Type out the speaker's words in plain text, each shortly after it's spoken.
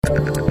I'm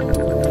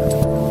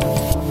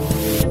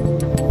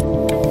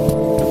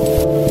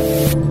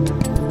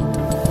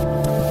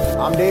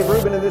Dave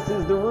Rubin, and this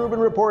is the Rubin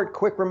Report.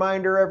 Quick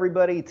reminder,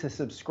 everybody, to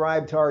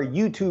subscribe to our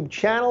YouTube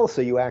channel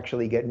so you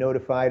actually get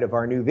notified of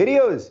our new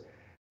videos.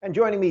 And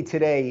joining me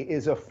today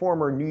is a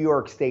former New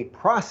York State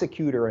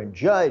prosecutor and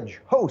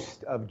judge,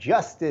 host of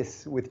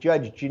Justice with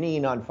Judge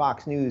Jeanine on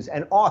Fox News,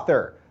 and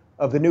author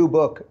of the new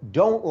book,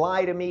 Don't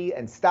Lie to Me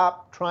and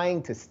Stop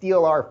Trying to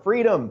Steal Our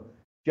Freedom.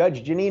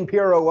 Judge Jeanine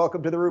Pirro,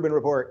 welcome to the Rubin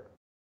Report.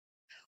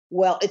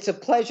 Well, it's a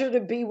pleasure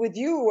to be with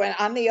you and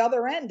on the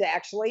other end,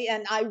 actually.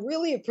 And I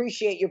really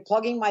appreciate you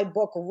plugging my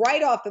book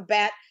right off the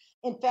bat.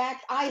 In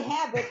fact, I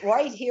have it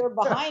right here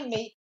behind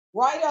me,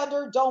 right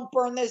under Don't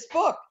Burn This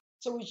Book.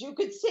 So as you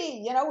can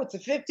see, it's a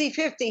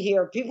 50-50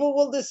 here. People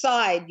will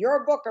decide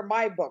your book or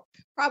my book.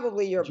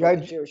 Probably your book.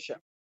 It's your show.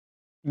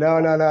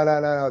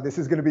 No. This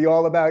is going to be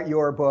all about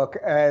your book.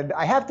 And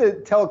I have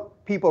to tell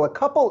people a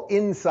couple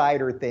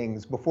insider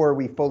things before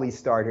we fully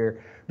start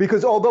here.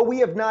 Because although we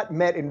have not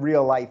met in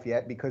real life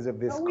yet because of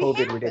this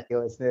COVID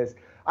ridiculousness,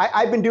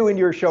 I've been doing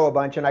your show a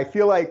bunch, and I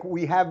feel like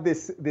we have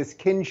this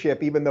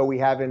kinship, even though we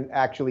haven't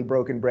actually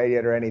broken bread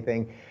yet or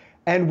anything.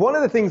 And one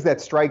of the things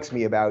that strikes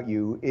me about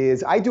you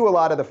is I do a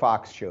lot of the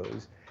Fox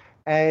shows,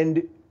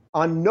 and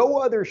on no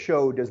other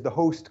show does the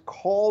host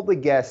call the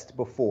guest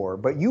before,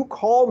 but you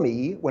call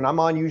me when I'm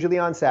on, usually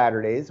on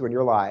Saturdays when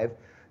you're live.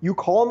 You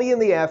call me in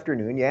the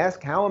afternoon, you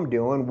ask how I'm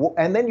doing,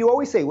 and then you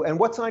always say, and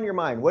what's on your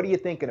mind? What are you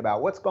thinking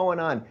about? What's going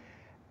on?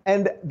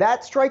 And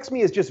that strikes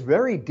me as just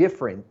very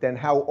different than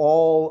how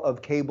all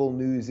of cable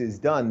news is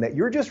done, that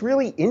you're just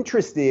really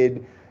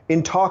interested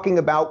in talking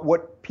about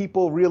what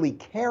people really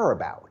care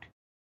about.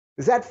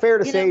 Is that fair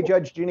to say,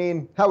 Judge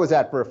Jeanine? How was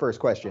that for a first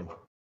question?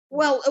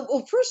 Well,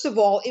 first of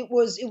all, it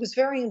was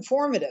very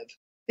informative,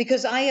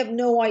 because I have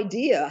no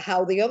idea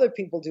how the other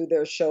people do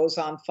their shows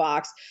on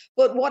Fox.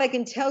 But what I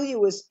can tell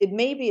you is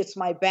maybe it's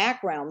my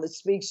background that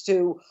speaks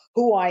to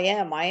who I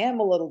am. I am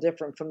a little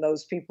different from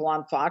those people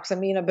on Fox. I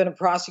mean, I've been a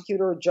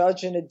prosecutor, a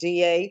judge, and a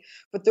DA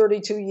for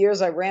 32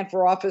 years. I ran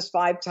for office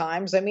 5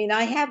 times. I mean,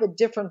 I have a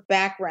different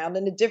background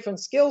and a different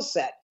skill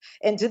set.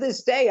 And to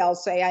this day, I'll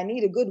say I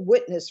need a good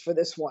witness for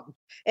this one.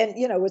 And,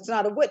 it's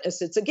not a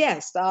witness, it's a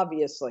guest,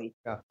 obviously.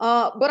 Yeah.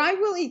 But I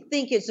really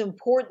think it's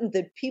important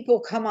that people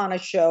come on a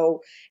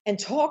show and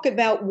talk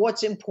about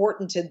what's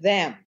important to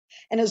them.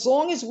 And as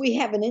long as we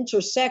have an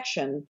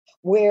intersection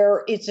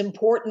where it's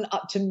important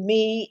to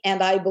me,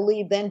 and I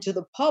believe then to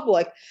the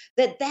public,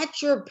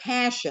 that's your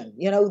passion,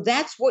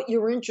 that's what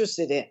you're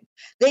interested in,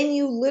 then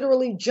you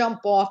literally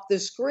jump off the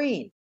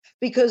screen.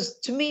 Because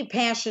to me,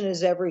 passion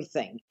is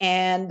everything.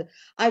 And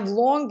I've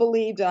long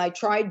believed, and I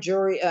tried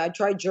jury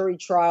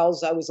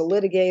trials. I was a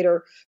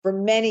litigator for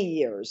many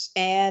years,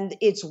 and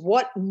it's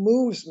what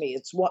moves me.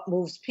 It's what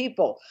moves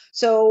people.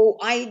 So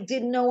I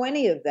didn't know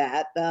any of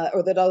that,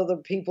 or that other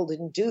people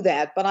didn't do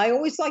that. But I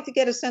always like to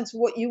get a sense of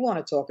what you want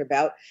to talk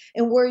about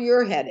and where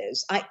your head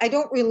is. I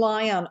don't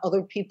rely on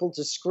other people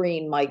to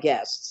screen my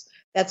guests.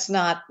 That's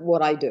not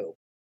what I do.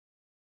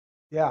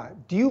 Yeah.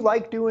 Do you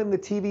like doing the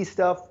TV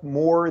stuff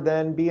more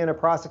than being a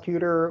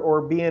prosecutor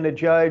or being a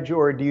judge,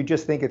 or do you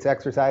just think it's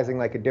exercising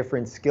like a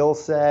different skill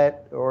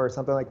set or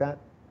something like that?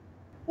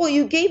 Well,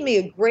 you gave me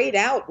a great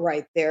out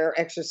right there,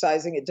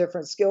 exercising a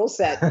different skill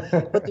set.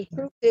 But the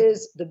truth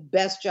is, the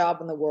best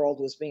job in the world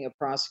was being a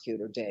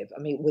prosecutor, Dave.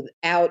 I mean,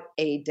 without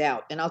a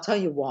doubt. And I'll tell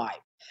you why.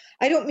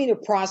 I don't mean a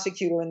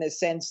prosecutor in the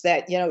sense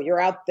that,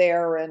 you're out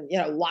there and,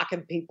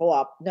 locking people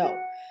up. No.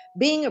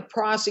 Being a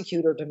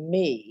prosecutor to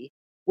me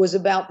was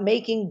about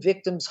making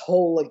victims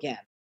whole again,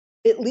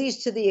 at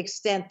least to the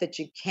extent that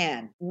you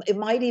can. It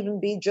might even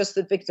be just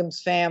the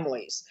victims'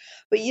 families.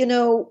 But,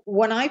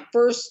 when I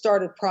first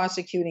started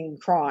prosecuting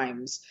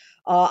crimes,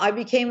 I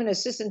became an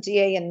assistant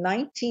DA in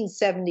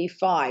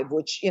 1975,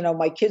 which,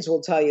 my kids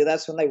will tell you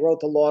that's when they wrote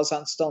the laws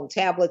on stone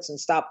tablets and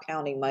stopped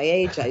counting my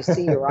age. I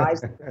see your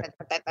eyes.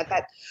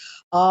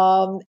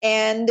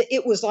 And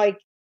it was like,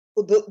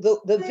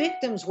 the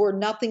victims were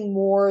nothing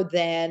more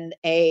than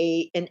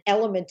an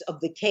element of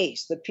the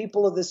case, the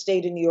people of the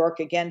state of New York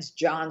against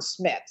John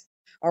Smith.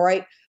 All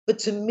right. But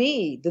to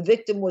me, the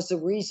victim was the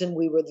reason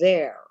we were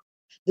there.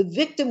 The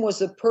victim was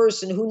the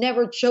person who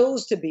never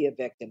chose to be a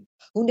victim,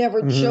 who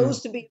never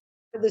chose to be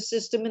part of the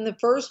system in the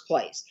first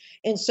place.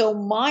 And so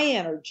my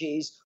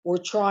energies were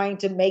trying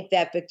to make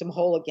that victim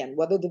whole again,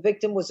 whether the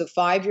victim was a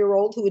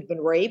 5-year-old who had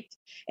been raped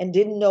and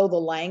didn't know the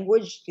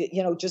language,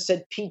 just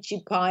said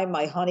peachy pie,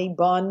 my honey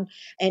bun,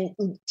 and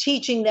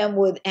teaching them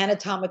with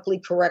anatomically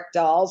correct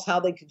dolls how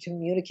they could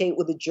communicate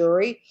with a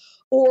jury,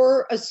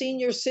 or a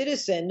senior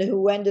citizen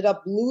who ended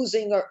up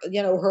losing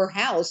her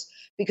house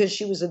because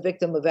she was a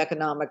victim of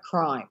economic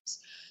crimes.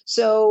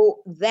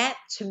 So that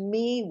to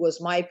me was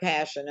my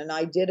passion, and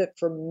I did it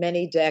for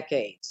many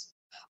decades.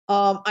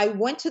 I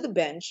went to the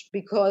bench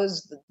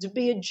because to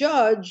be a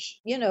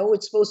judge,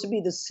 it's supposed to be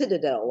the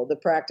citadel of the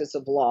practice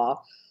of law.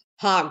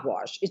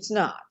 Hogwash. It's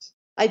not.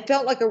 I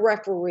felt like a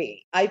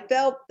referee. I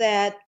felt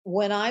that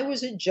when I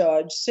was a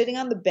judge sitting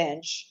on the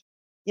bench,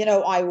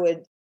 I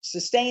would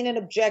sustain an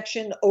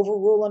objection,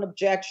 overrule an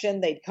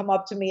objection. They'd come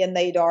up to me and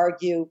they'd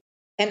argue.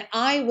 And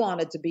I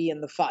wanted to be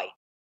in the fight.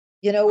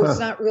 It's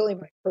not really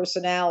my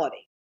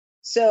personality.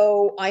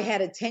 So I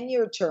had a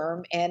 10-year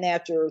term. And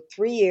after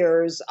 3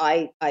 years,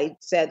 I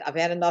said, I've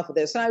had enough of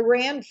this. And I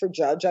ran for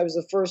judge. I was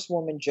the first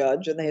woman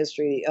judge in the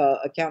history,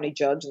 a county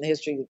judge in the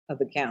history of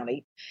the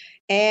county.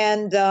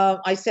 And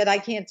I said, I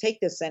can't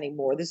take this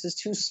anymore. This is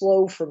too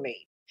slow for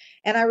me.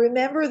 And I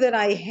remember that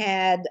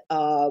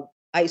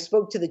I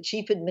spoke to the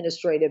chief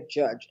administrative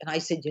judge and I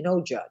said,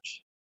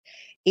 Judge,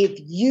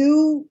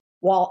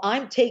 while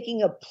I'm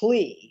taking a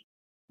plea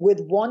with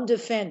one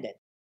defendant,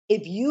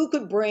 if you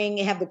could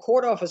have the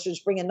court officers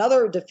bring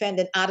another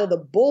defendant out of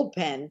the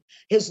bullpen,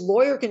 his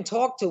lawyer can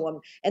talk to him.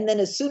 And then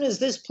as soon as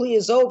this plea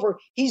is over,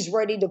 he's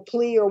ready to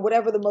plea or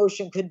whatever the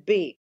motion could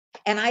be.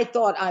 And I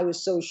thought I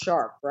was so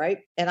sharp, right?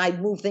 And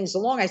I'd move things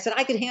along. I said,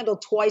 I could handle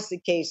twice the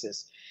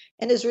cases.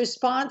 And his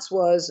response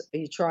was, are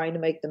you trying to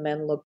make the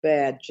men look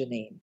bad,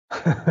 Jeanine?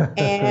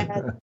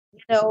 And,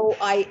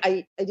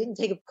 I didn't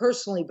take it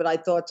personally, but I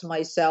thought to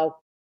myself,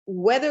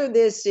 whether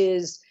this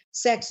is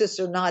sexist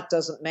or not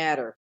doesn't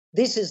matter.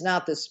 This is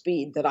not the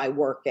speed that I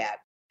work at.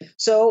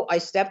 So I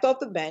stepped off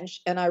the bench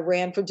and I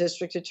ran for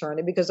district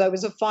attorney because I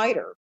was a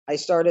fighter. I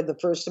started the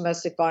first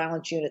domestic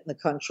violence unit in the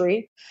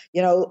country,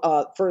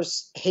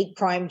 first hate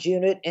crimes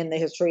unit in the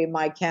history of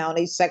my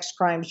county, sex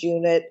crimes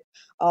unit,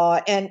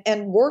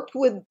 and worked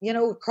with,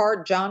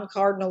 John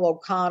Cardinal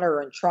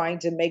O'Connor and trying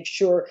to make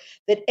sure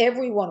that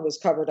everyone was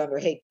covered under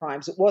hate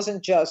crimes. It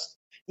wasn't just,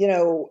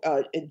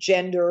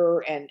 gender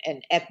and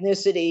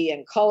ethnicity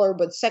and color,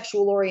 but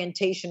sexual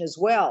orientation as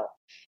well.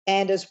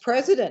 And as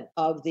president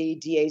of the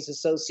DA's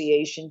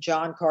Association,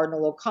 John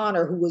Cardinal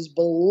O'Connor, who was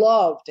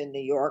beloved in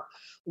New York,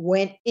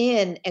 went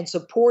in and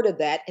supported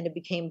that, and it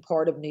became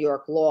part of New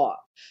York law.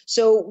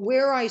 So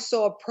where I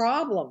saw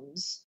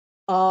problems,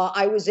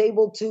 I was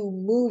able to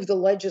move the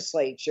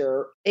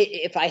legislature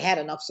if I had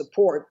enough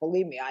support.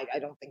 Believe me, I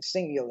don't think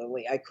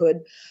singularly I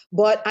could,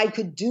 but I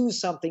could do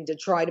something to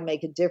try to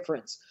make a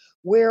difference.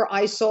 Where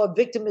I saw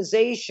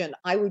victimization,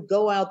 I would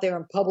go out there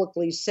and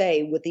publicly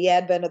say, with the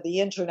advent of the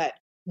internet,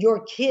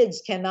 your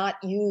kids cannot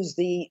use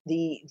the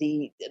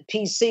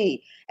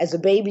PC as a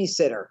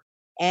babysitter.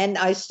 And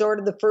I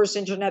started the first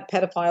internet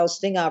pedophile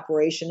sting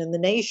operation in the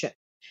nation.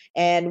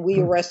 And we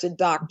arrested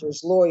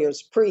doctors,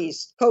 lawyers,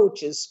 priests,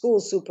 coaches, school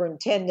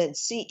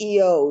superintendents,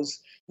 CEOs,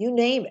 you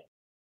name it.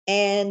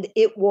 And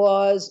it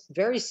was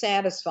very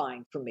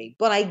satisfying for me.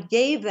 But I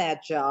gave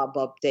that job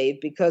up,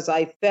 Dave, because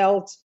I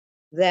felt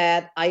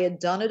that I had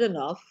done it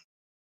enough.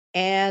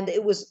 And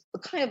it was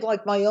kind of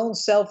like my own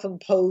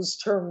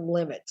self-imposed term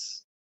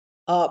limits.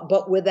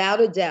 But without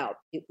a doubt,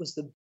 it was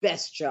the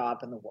best job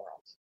in the world.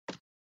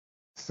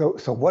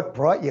 So what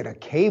brought you to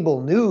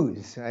cable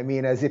news? I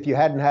mean, as if you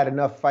hadn't had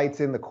enough fights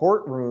in the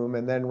courtroom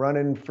and then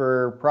running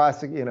for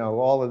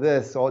all of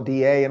this, all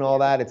DA and all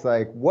that. It's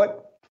like,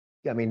 what?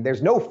 I mean,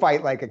 there's no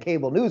fight like a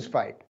cable news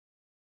fight.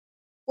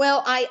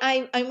 Well,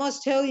 I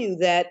must tell you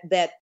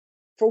that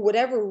for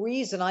whatever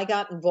reason, I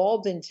got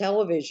involved in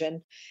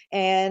television,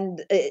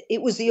 and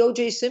it was the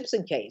O.J.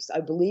 Simpson case. I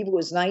believe it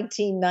was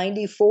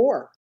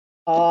 1994,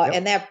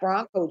 and that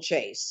Bronco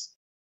chase.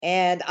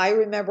 And I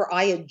remember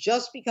I had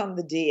just become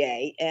the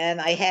DA,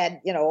 and I had,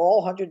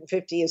 all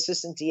 150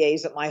 assistant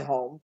DAs at my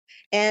home.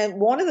 And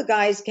one of the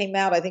guys came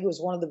out, I think it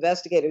was one of the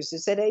investigators, who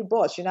said, "Hey,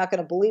 boss, you're not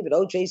going to believe it.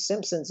 O.J.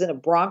 Simpson's in a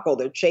Bronco.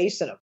 They're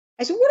chasing him."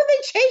 I said, "What are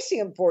they chasing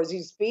him for? Is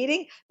he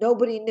speeding?"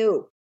 Nobody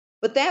knew.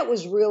 But that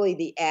was really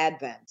the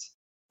advent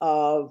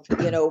of,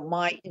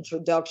 my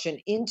introduction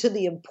into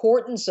the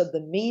importance of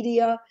the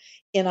media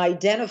in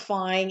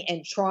identifying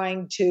and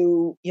trying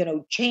to,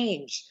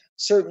 change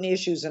certain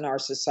issues in our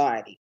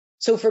society.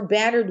 So for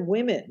battered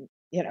women,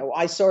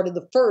 I started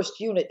the first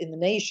unit in the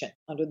nation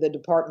under the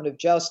Department of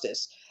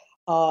Justice.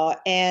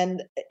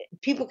 And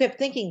people kept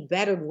thinking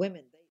battered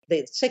women,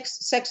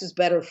 sex is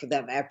better for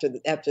them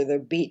after they're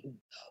beaten,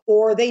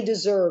 or they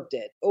deserved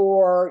it,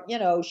 or,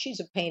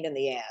 she's a pain in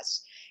the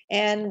ass.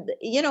 And,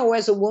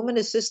 as a woman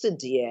assistant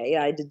DA,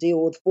 I had to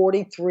deal with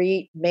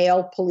 43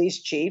 male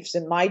police chiefs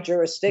in my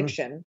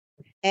jurisdiction.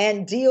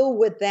 And deal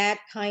with that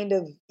kind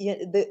of,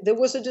 there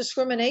was a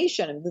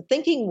discrimination. And the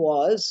thinking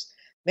was,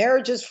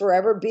 marriage is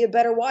forever, be a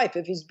better wife.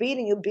 If he's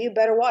beating you, be a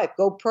better wife,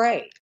 go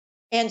pray.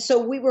 And so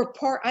we were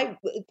part of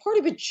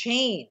a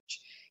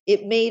change.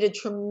 It made a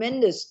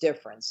tremendous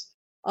difference.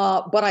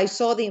 But I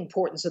saw the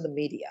importance of the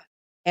media.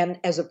 And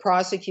as a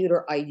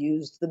prosecutor, I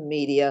used the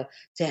media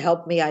to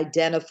help me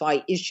identify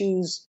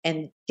issues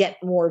and get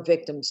more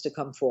victims to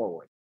come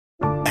forward.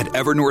 At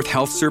Evernorth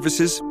Health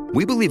Services,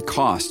 we believe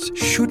costs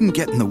shouldn't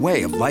get in the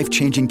way of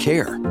life-changing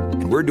care,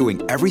 and we're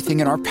doing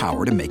everything in our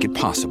power to make it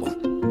possible.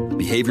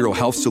 Behavioral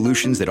health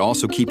solutions that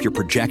also keep your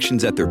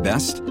projections at their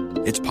best?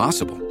 It's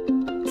possible.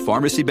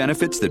 Pharmacy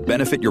benefits that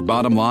benefit your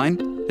bottom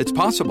line? It's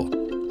possible.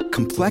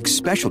 Complex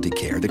specialty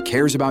care that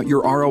cares about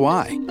your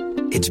ROI?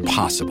 It's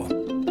possible.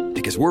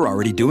 Because we're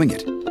already doing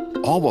it.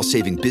 All while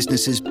saving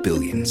businesses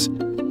billions.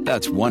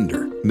 That's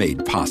Wonder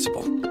made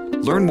possible.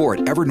 Learn more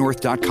at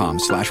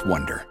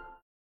evernorth.com/wonder.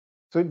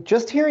 So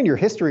just hearing your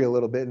history a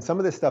little bit and some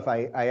of this stuff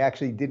I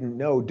actually didn't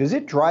know, does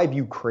it drive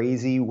you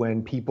crazy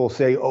when people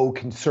say, oh,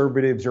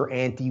 conservatives are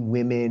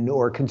anti-women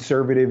or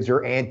conservatives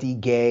are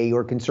anti-gay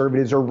or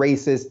conservatives are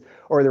racist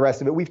or the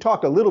rest of it? We've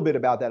talked a little bit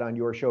about that on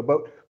your show,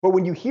 but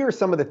when you hear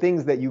some of the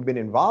things that you've been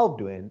involved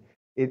in,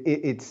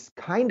 it's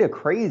kind of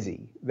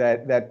crazy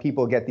that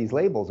people get these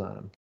labels on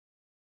them.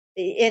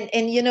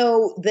 And you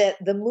know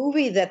that the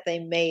movie that they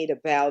made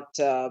about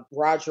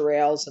Roger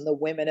Ailes and the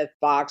women at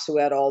Fox who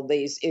had all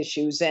these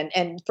issues,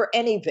 and for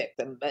any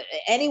victim,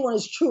 anyone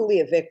who's truly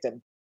a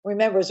victim.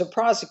 Remember, as a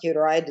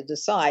prosecutor, I had to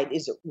decide: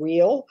 is it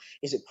real?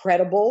 Is it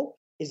credible?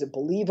 Is it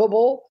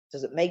believable?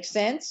 Does it make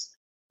sense?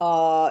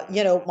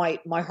 You know,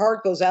 my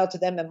heart goes out to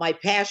them, and my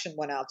passion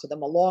went out to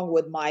them, along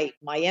with my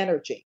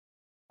energy.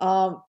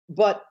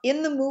 But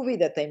in the movie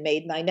that they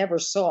made, and I never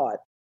saw it,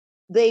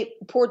 they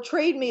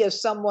portrayed me as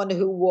someone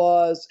who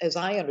was, as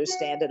I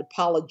understand it,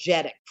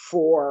 apologetic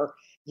for,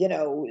 you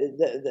know,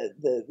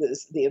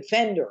 the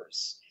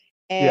offenders.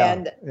 Yeah,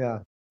 And yeah.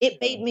 it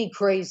made me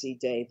crazy,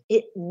 Dave.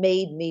 It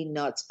made me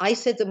nuts. I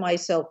said to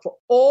myself, for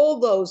all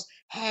those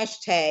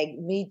hashtag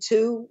Me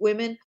Too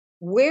women,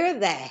 where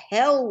the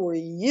hell were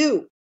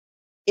you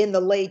in the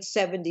late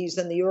 70s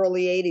and the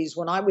early 80s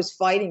when I was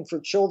fighting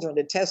for children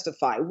to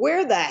testify?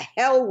 Where the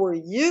hell were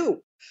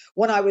you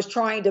when I was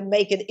trying to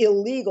make it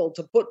illegal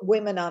to put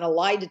women on a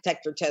lie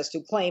detector test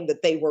who claimed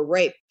that they were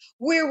raped?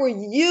 Where were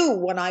you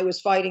when I was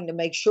fighting to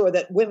make sure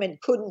that women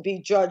couldn't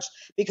be judged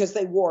because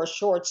they wore a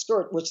short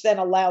skirt, which then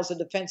allows a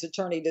defense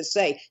attorney to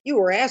say, you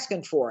were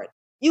asking for it?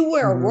 You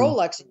wear a Hmm.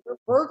 Rolex and you're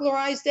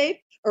burglarized, Dave,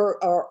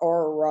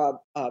 or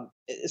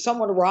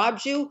someone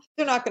robs you,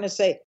 they're not going to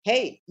say,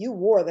 hey, you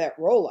wore that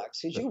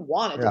Rolex because you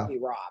wanted to Yeah. be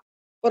robbed.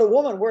 But a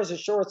woman wears a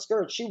short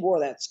skirt. She wore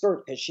that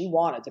skirt because she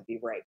wanted to be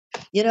raped.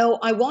 You know,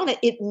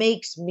 it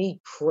makes me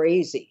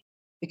crazy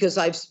because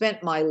I've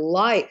spent my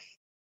life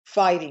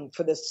fighting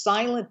for the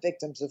silent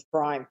victims of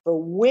crime, for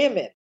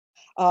women,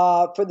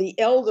 for the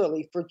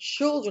elderly, for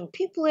children.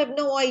 People have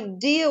no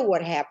idea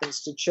what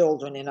happens to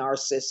children in our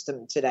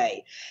system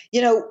today.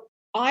 You know,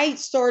 I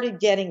started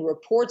getting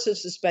reports of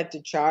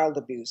suspected child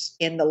abuse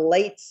in the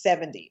late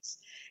 70s.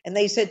 And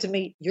they said to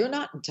me, you're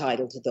not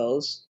entitled to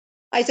those.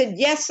 I said,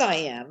 yes, I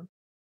am.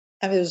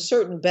 I mean, there's a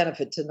certain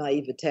benefit to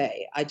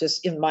naivete. I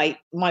just, in my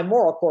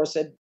moral course,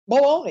 said,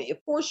 baloney, of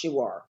course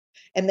you are.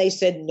 And they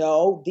said,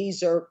 no,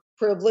 these are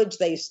privileged.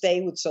 They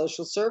stay with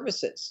social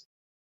services.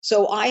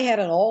 So I had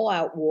an all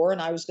out war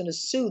and I was going to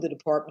sue the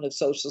Department of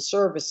Social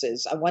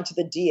Services. I went to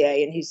the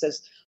DA and he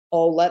says,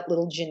 oh, let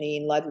little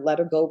Jeanine, let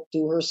her go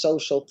do her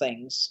social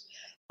things.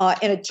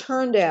 And it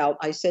turned out,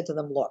 I said to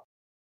them, look,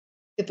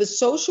 if a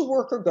social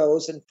worker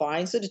goes and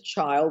finds that a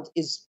child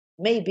is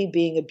maybe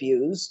being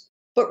abused,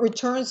 but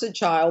returns the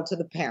child to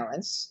the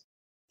parents,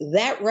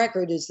 that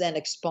record is then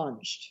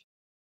expunged.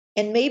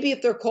 And maybe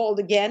if they're called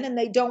again and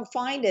they don't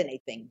find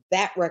anything,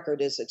 that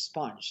record is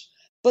expunged.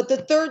 But the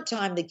third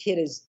time the kid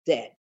is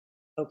dead,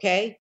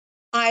 okay?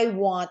 I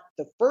want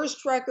the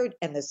first record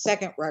and the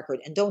second record.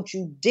 And don't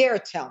you dare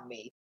tell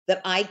me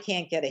that I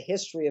can't get a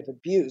history of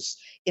abuse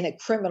in a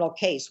criminal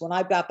case when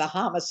I've got the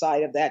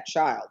homicide of that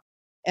child.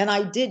 And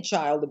I did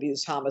child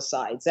abuse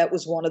homicides. That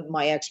was one of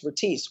my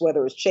expertise,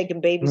 whether it's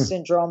shaken baby Mm.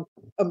 syndrome,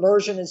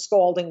 immersion in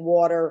scalding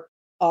water,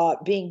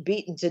 being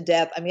beaten to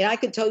death. I mean, I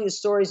could tell you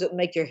stories that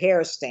make your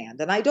hair stand.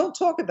 And I don't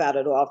talk about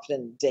it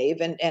often, Dave.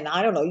 And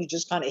I don't know, you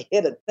just kind of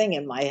hit a thing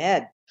in my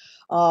head.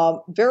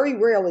 Very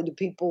rarely do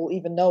people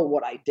even know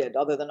what I did,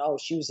 other than, oh,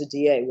 she was a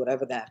DA,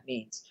 whatever that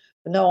means.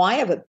 But no, I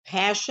have a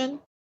passion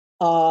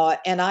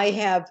and I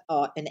have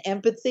an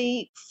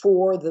empathy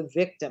for the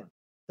victim.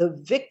 The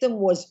victim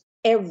was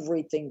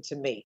everything to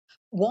me.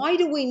 Why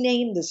do we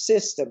name the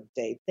system,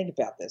 Dave? Think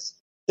about this: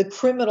 the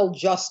criminal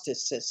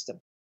justice system.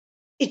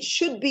 It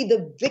should be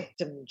the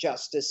victim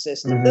justice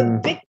system. The Hmm.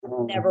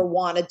 victim never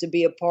wanted to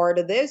be a part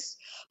of this,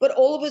 but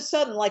all of a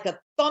sudden, like a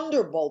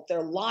thunderbolt,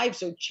 their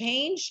lives are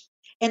changed,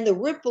 and the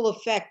ripple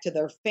effect to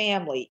their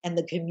family and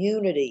the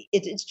community,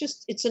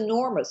 it's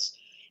enormous.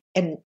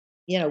 And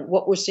you know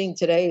what we're seeing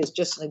today is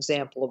just an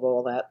example of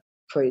all that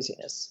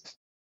craziness.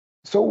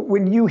 So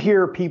when you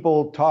hear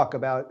people talk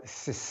about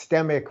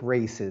systemic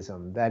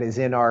racism that is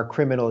in our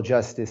criminal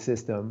justice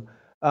system,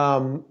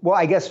 well,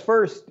 I guess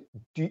first,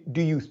 do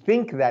you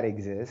think that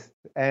exists?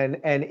 And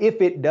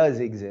if it does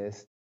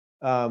exist,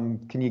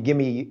 can you give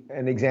me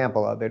an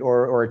example of it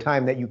or a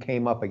time that you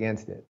came up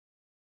against it?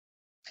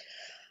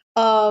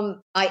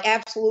 I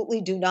absolutely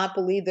do not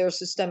believe there's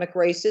systemic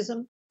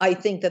racism. I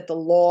think that the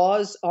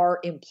laws are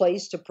in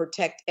place to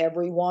protect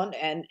everyone,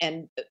 and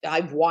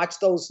I've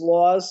watched those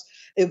laws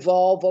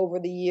evolve over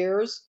the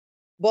years.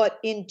 But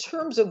in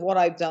terms of what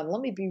I've done,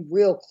 let me be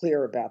real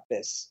clear about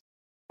this.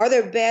 Are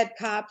there bad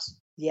cops?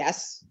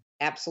 Yes,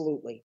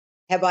 absolutely.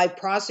 Have I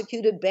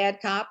prosecuted bad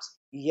cops?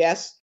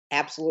 Yes,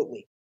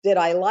 absolutely. Did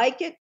I like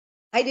it?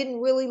 I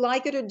didn't really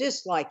like it or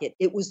dislike it.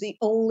 It was the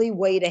only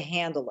way to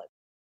handle it.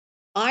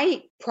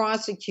 I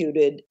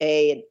prosecuted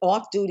an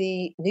off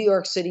duty New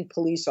York City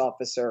police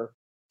officer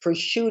for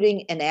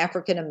shooting an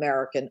African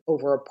American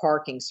over a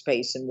parking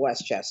space in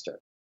Westchester.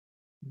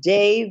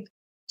 Dave,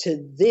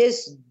 to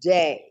this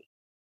day,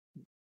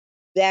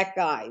 that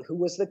guy who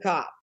was the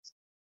cop,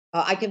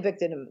 I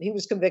convicted him. He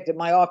was convicted.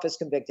 My office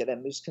convicted him.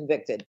 He was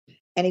convicted.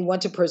 And he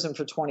went to prison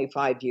for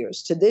 25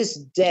 years. To this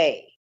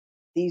day,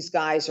 these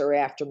guys are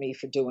after me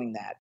for doing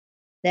that.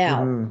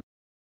 Now, Mm-hmm.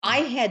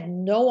 I had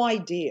no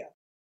idea.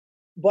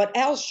 But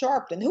Al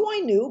Sharpton, who I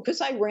knew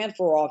because I ran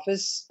for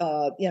office,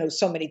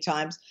 so many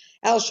times,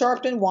 Al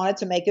Sharpton wanted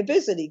to make a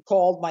visit. He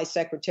called my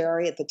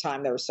secretary at the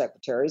time; they were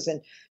secretaries,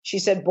 and she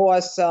said,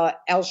 "Boss, Al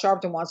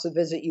Sharpton wants to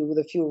visit you with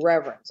a few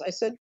reverends." I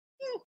said,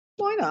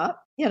 "Why not?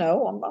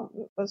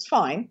 That's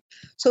fine."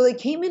 So they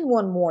came in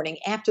one morning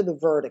after the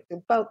verdict,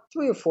 about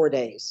 3 or 4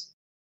 days,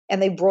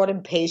 and they brought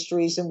in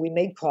pastries, and we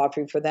made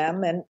coffee for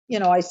them. And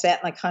I sat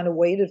and I kind of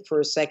waited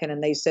for a second,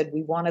 and they said,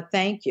 "We want to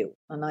thank you,"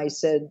 and I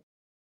said,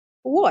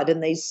 "What?"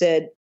 And they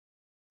said,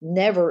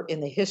 "Never in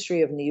the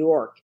history of New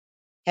York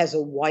has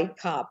a white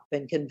cop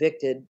been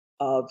convicted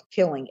of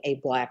killing a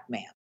black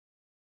man."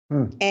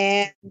 Mm.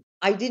 And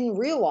I didn't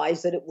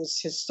realize that it was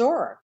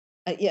historic.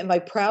 Am I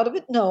proud of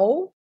it?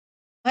 No,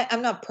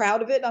 I'm not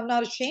proud of it. I'm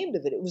not ashamed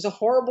of it. It was a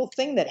horrible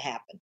thing that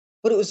happened,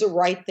 but it was the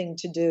right thing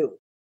to do.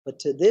 But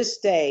to this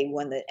day,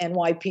 when the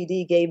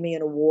NYPD gave me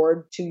an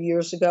award 2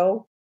 years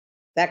ago,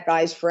 that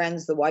guy's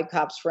friends, the white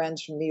cop's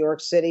friends from New York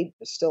City,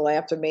 are still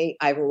after me.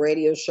 I have a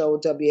radio show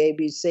at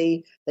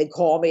WABC. They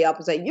call me up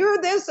and say, "You're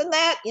this and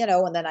that,"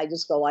 and then I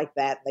just go like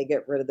that, and they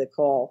get rid of the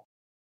call.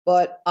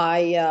 But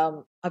I've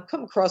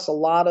come across a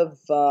lot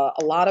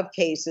of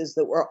cases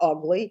that were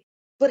ugly.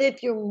 But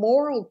if your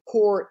moral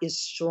core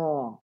is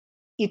strong,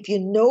 if you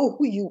know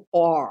who you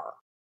are,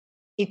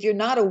 if you're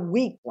not a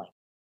weakling,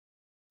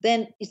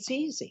 then it's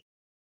easy.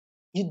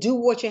 You do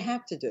what you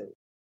have to do.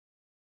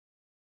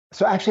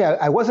 So actually,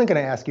 I wasn't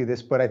going to ask you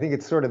this, but I think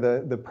it's sort of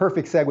the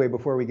perfect segue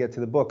before we get to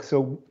the book.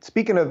 So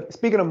speaking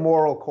of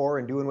moral core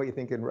and doing what you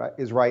think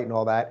is right and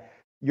all that,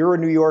 you're a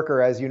New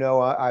Yorker, as you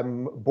know.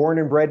 I'm born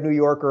and bred New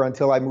Yorker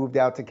until I moved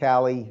out to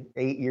Cali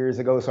 8 years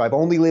ago. So I've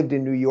only lived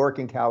in New York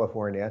and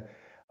California.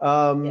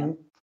 Yeah.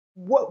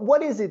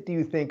 What is it, do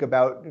you think,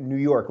 about New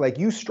York? Like,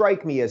 you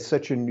strike me as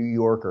such a New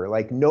Yorker,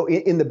 like, no,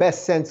 in the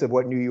best sense of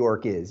what New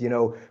York is.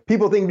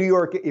 People think New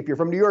York, if you're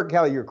from New York,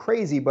 Cali, you're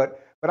crazy, but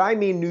I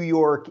mean New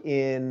York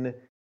in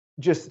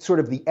just sort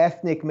of the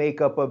ethnic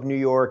makeup of New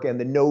York and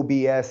the no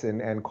BS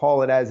and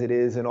call it as it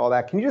is and all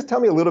that. Can you just tell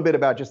me a little bit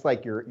about just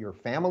like your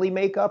family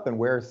makeup and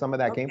where some of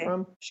that came Okay,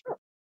 from? sure.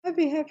 I'd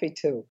be happy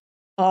to.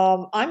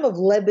 I'm of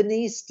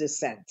Lebanese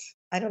descent.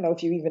 I don't know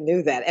if you even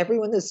knew that.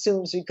 Everyone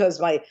assumes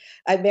because I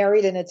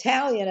married an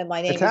Italian and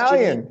my name is Jeanine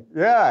Italian.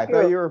 Yeah,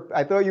 Pirro.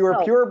 I thought you were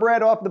No,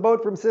 purebred off the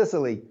boat from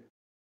Sicily.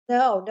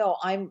 no.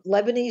 I'm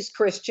Lebanese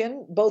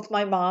Christian. Both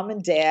my mom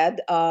and dad.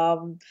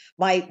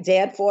 My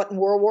dad fought in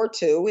World War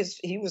II.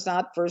 He was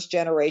not first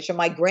generation.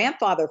 My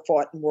grandfather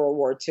fought in World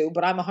War II,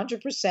 but I'm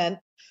 100%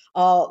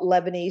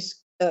 Lebanese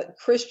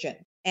Christian.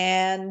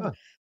 And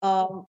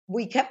Huh.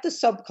 we kept the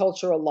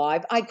subculture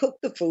alive. I cook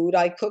the food.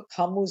 I cook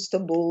hummus,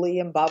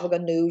 tabbouleh, and baba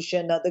ganoush,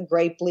 and the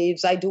grape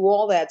leaves. I do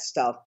all that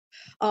stuff.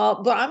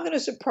 But I'm going to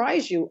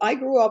surprise you. I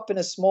grew up in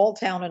a small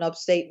town in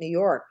upstate New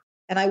York,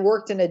 and I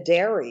worked in a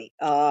dairy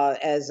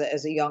as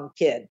a young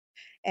kid.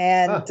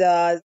 And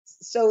Huh.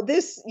 so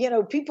this,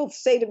 people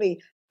say to me,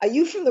 "Are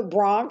you from the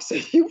Bronx? Are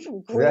you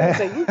from Queens?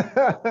 Are you?" And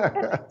I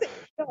Yeah. say,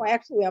 "No,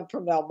 actually, I'm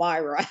from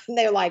Elmira." And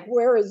they're like,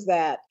 "Where is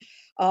that?"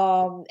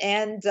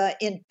 And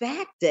in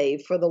fact,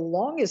 Dave, for the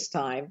longest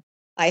time,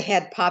 I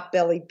had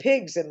pot-bellied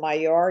pigs in my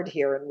yard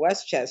here in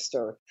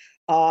Westchester.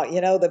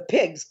 The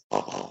pigs,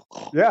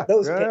 Yeah,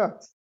 those yeah,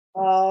 pigs.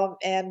 yeah.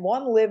 And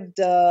one lived,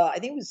 I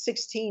think it was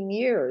 16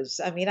 years.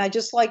 I mean, I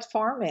just liked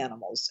farm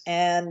animals.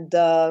 And,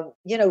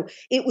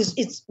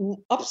 it's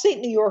upstate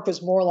New York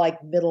was more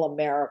like middle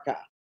America,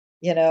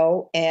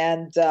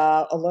 and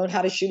I learned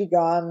how to shoot a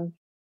gun.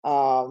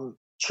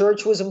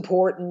 Church was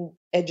important.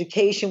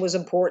 Education was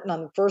important.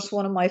 I'm the first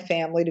one in my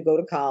family to go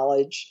to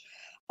college.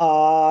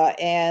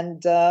 It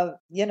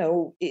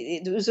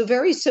was a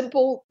very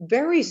simple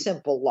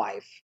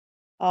life.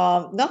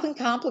 Nothing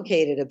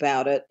complicated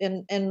about it.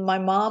 And my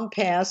mom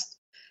passed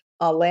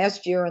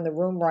last year in the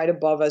room right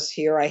above us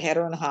here. I had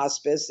her in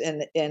hospice,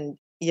 and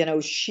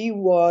she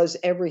was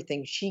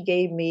everything. She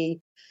gave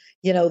me,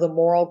 the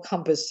moral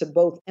compass to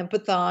both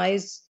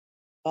empathize,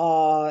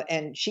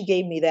 and she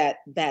gave me that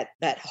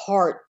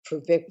heart for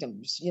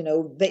victims.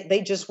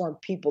 They just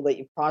weren't people that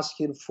you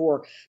prosecuted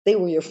for; they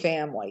were your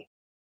family.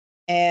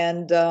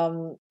 And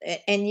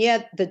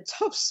yet the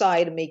tough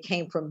side of me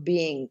came from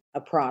being a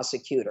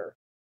prosecutor.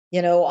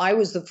 I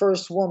was the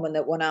first woman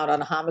that went out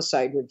on a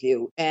homicide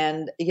review.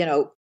 And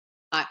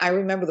I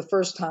remember the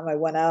first time I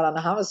went out on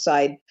a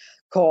homicide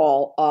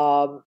call.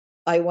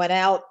 I went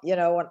out,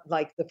 and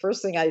like the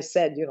first thing I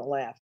said,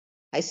 laugh.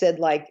 I said,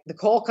 like, the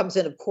call comes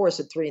in, of course,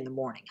 at 3 a.m.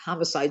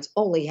 Homicides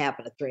only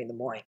happen at 3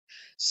 a.m.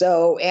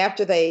 So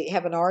after they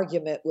have an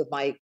argument with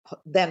my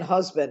then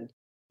husband,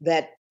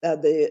 that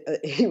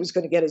he was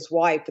going to get his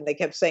wife, and they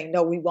kept saying,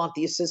 "No, we want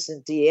the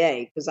assistant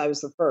DA," because I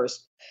was the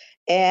first.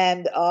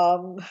 And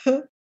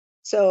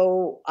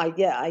So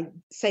I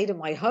say to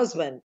my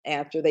husband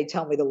after they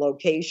tell me the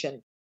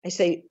location, I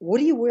say, "What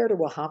do you wear to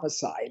a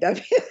homicide?" I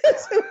mean,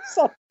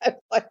 I'm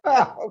like,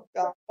 oh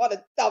God, what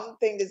a dumb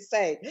thing to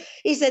say.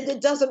 He said,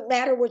 "It doesn't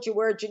matter what you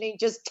wear, Jeanine.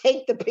 Just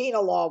take the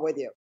penal law with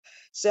you."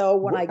 So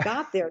when I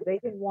got there, they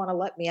didn't want to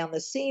let me on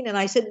the scene, and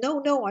I said, "No,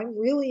 no, I'm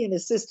really an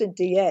assistant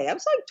DA." I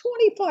was like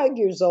 25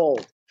 years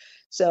old.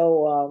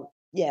 So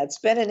yeah, it's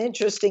been an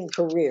interesting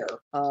career,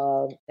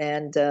 I'm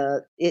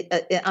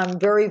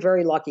very,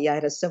 very lucky. I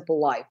had a simple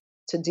life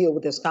to deal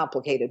with this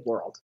complicated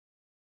world.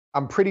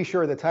 I'm pretty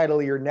sure the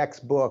title of your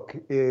next book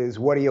is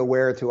 "What Do You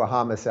Wear to a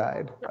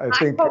Homicide?" I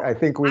hope, I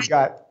think we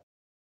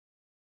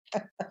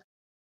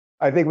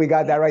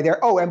got that right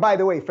there. Oh, and by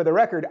the way, for the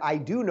record, I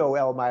do know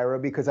Elmira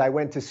because I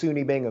went to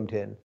SUNY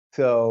Binghamton,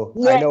 so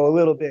I yeah, know a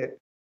little bit.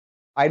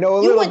 I know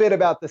a you little went. bit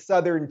about the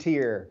Southern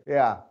Tier.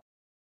 Yeah,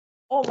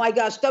 Oh my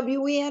gosh,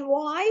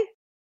 WENY.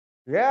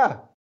 yeah, Do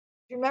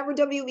you remember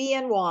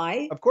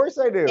WENY? of course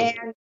I do.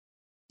 And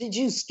did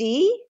you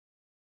ski?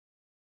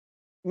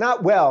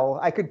 Not well.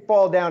 I could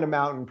fall down a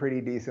mountain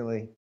pretty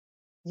decently.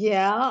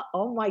 Yeah.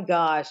 Oh my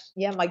gosh.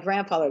 Yeah, my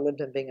grandfather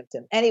lived in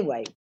Binghamton.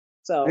 Anyway,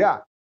 so Yeah.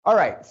 All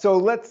right. So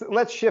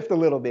let's shift a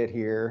little bit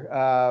here.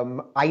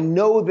 I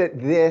know that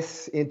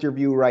this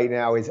interview right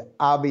now is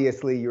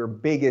obviously your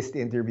biggest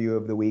interview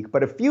of the week,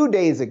 but a few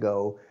days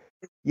ago,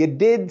 you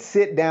did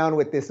sit down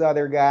with this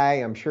other guy.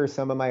 I'm sure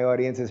some of my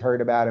audience has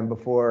heard about him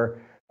before.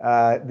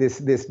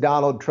 This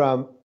Donald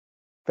Trump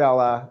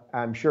fella.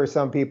 I'm sure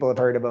some people have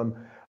heard of him.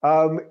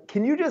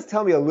 Can you just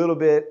tell me a little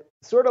bit,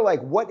 sort of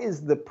like, what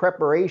is the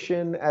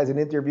preparation as an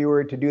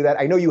interviewer to do that?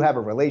 I know you have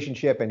a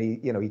relationship, and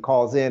he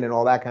calls in and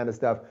all that kind of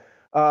stuff.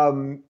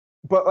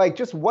 But like,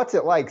 just what's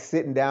it like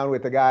sitting down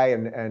with a guy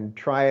and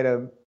trying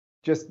to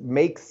just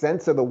make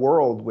sense of the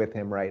world with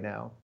him right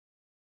now?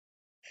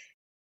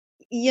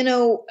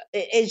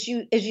 as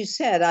you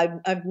said,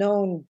 I've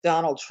known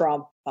Donald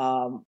Trump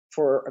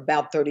for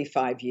about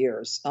 35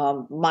 years.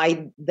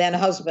 My then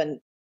husband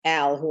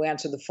Al, who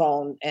answered the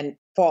phone and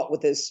fought with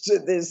this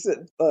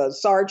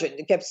sergeant,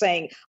 and kept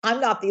saying,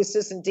 "I'm not the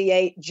assistant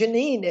DA.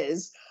 Jeanine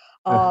is."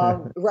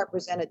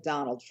 Represented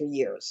Donald for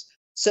years.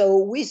 So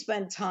we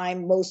spent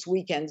time most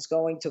weekends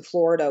going to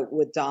Florida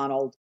with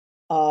Donald,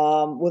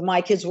 when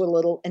my kids were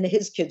little and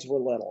his kids were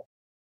little.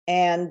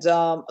 And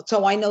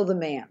so I know the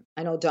man.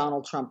 I know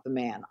Donald Trump, the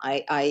man.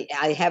 I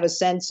have a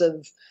sense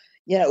of,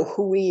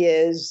 who he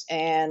is,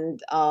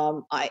 and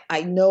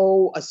I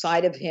know a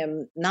side of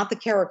him, not the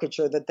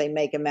caricature that they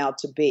make him out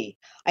to be.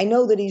 I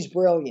know that he's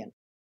brilliant.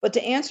 But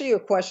to answer your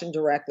question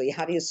directly,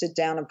 how do you sit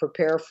down and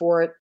prepare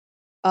for it?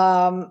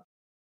 Um,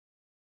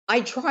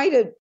 I try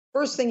to.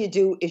 First thing you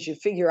do is you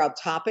figure out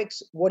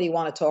topics. What do you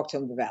want to talk to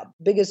him about?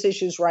 Biggest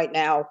issues right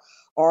now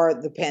are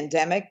the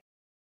pandemic,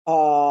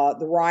 the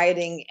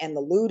rioting and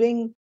the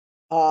looting,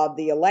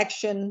 the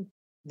election,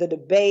 the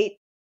debate.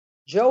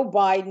 Joe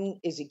Biden,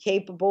 is he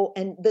capable?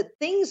 And the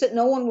things that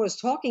no one was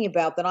talking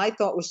about that I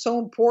thought was so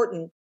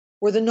important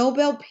were the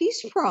Nobel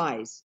Peace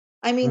Prize.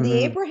 I mean, the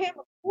Hmm. Abraham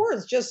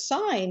Accords just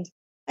signed.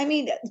 I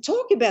mean,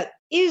 talk about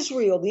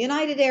Israel, the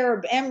United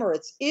Arab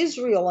Emirates,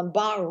 Israel, and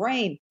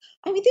Bahrain.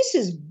 I mean, this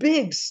is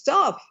big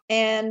stuff.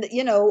 And,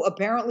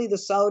 apparently the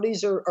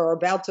Saudis are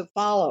about to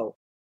follow.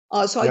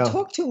 So I Yeah.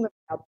 talked to him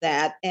about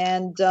that,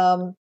 and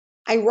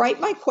I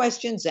write my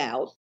questions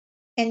out.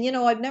 And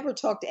I've never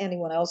talked to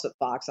anyone else at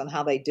Fox on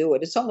how they do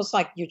it. It's almost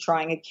like you're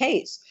trying a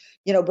case,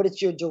 but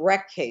it's your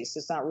direct case.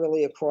 It's not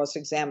really a cross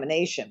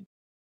examination.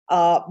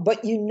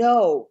 But you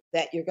know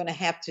that you're going to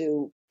have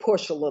to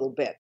push a little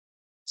bit.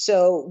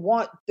 So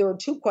there are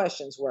two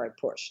questions where I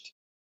pushed.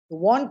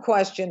 One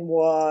question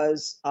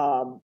was,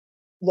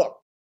 look,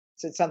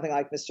 said something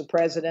like, "Mr.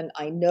 President,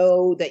 I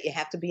know that you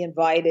have to be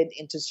invited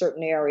into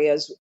certain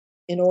areas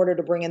in order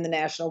to bring in the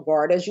National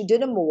Guard, as you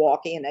did in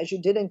Milwaukee and as you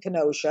did in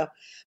Kenosha.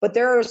 But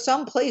there are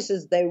some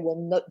places they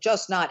will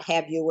just not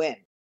have you in.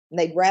 And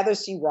they'd rather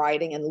see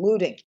rioting and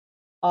looting."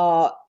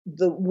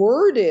 The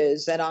word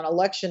is that on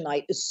election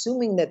night,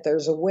 assuming that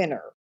there's a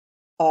winner,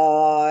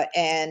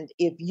 and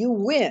if you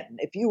win,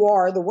 if you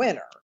are the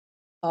winner,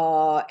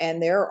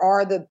 and there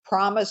are the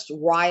promised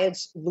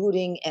riots,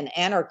 looting, and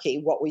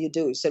anarchy, what will you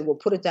do? He said, "We'll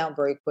put it down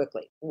very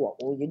quickly."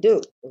 What will you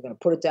do? "We're going to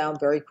put it down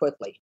very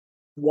quickly."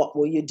 What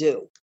will you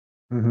do?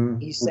 Hmm.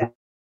 He said,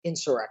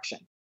 "Insurrection."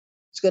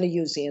 He's going to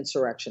use the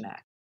Insurrection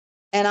Act.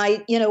 And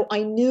I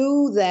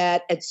knew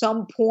that at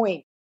some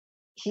point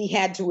he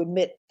had to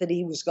admit that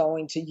he was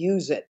going to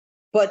use it.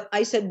 But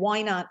I said,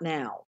 "Why not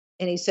now?"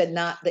 And he said,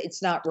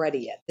 "It's not ready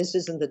yet. This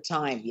isn't the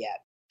time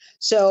yet."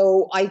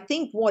 So I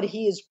think what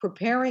he is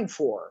preparing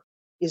for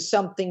is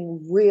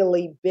something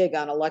really big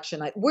on election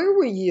night. Where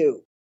were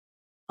you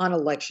on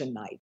election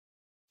night?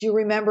 Do you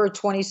remember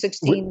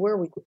 2016? Where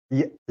were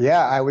you?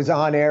 Yeah, I was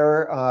on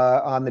air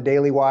on the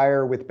Daily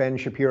Wire with Ben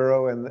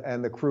Shapiro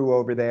and the crew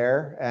over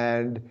there.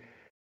 And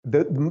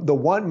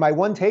my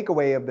one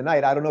takeaway of the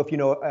night, I don't know if you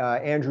know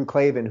Andrew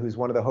Klavan, who's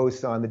one of the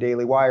hosts on the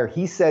Daily Wire.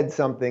 He said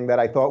something that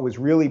I thought was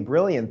really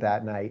brilliant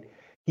that night.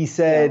 He Yeah.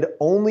 said,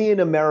 "Only in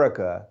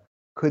America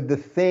could the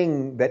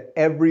thing that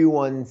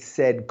everyone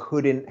said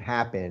couldn't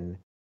happen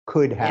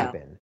could Yeah.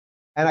 happen.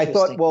 And I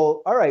thought,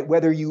 well, all right,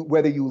 whether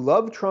you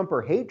love Trump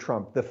or hate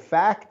Trump, the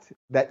fact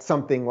that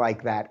something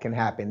like that can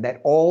happen,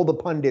 that all the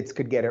pundits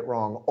could get it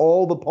wrong,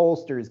 all the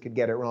pollsters could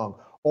get it wrong,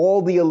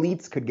 all the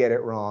elites could get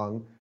it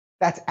wrong,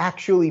 that's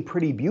actually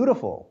pretty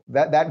beautiful.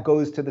 That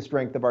goes to the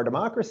strength of our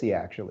democracy,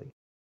 actually.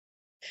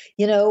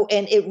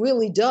 And it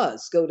really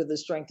does go to the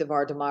strength of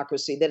our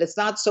democracy, that it's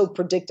not so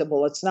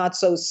predictable. It's not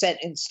so set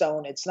in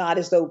stone. It's not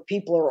as though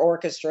people are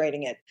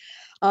orchestrating it.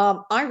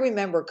 I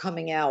remember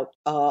coming out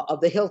of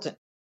the Hilton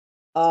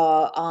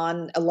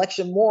on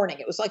election morning.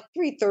 It was like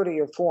 3:30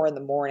 or 4 in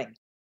the morning.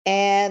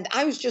 And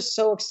I was just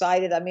so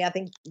excited. I mean, I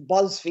think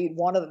BuzzFeed,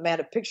 one of them, had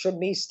a picture of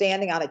me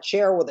standing on a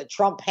chair with a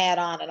Trump hat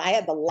on, and I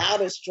had the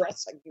loudest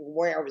dress I could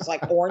wear. It was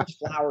like orange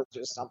flowers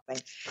or something.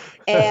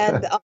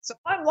 And so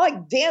I'm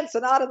like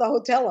dancing out of the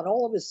hotel, and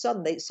all of a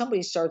sudden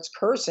somebody starts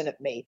cursing at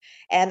me.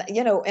 And,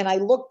 and I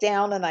look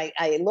down and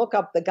I look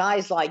up, the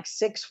guy's like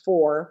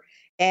 6'4",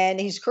 and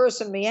he's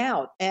cursing me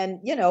out.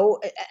 And,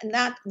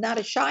 not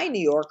a shy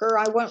New Yorker,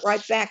 I went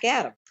right back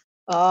at him,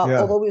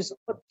 although he was a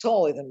foot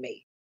taller than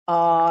me.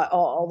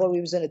 Although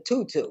he was in a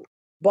tutu,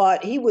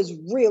 but he was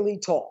really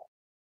tall.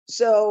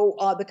 So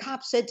the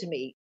cop said to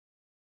me,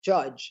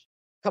 "Judge,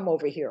 come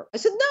over here." I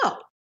said, "No,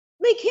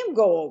 make him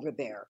go over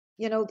there."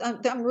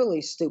 I'm really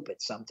stupid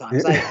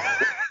sometimes.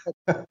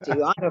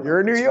 You're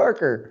a New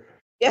Yorker.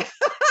 Yeah.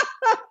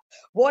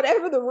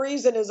 Whatever the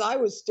reason is, I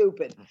was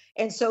stupid.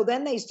 And so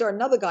then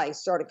another guy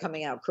started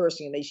coming out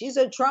cursing at me. She's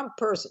a Trump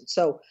person.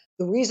 So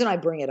the reason I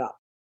bring it up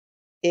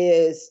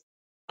is,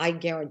 I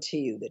guarantee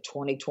you that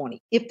 2020,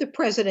 if the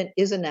president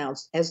is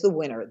announced as the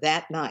winner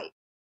that night,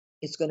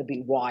 it's going to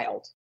be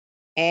wild.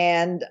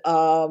 And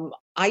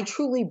I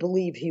truly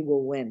believe he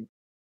will win.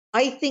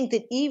 I think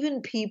that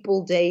even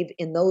people, Dave,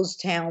 in those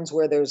towns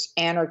where there's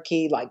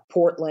anarchy, like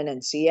Portland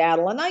and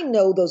Seattle, and I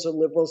know those are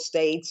liberal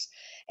states,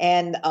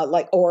 and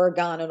like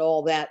Oregon and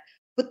all that,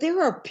 but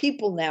there are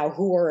people now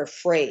who are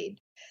afraid.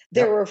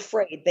 They're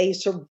afraid. They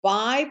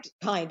survived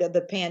kind of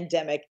the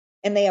pandemic,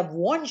 and they have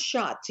one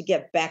shot to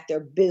get back their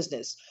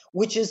business,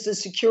 which is the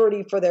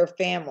security for their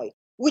family,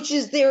 which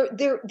is their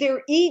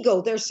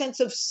ego, their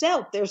sense of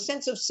self, their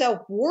sense of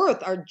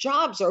self-worth. Our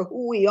jobs are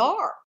who we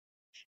are.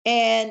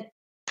 And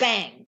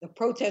bang, the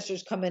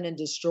protesters come in and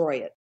destroy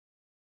it.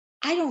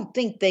 I don't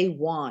think they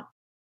want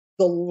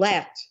the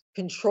left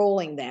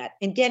controlling that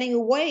and getting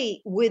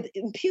away with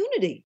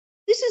impunity.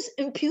 This is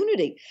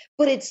impunity,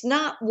 but it's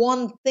not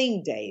one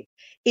thing, Dave.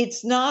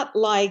 It's not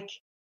like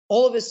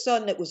all of a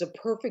sudden it was a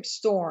perfect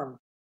storm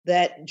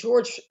that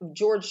George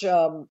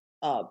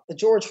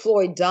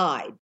Floyd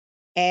died,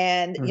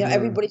 and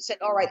everybody said,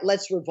 "All right,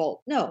 let's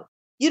revolt." No,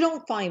 you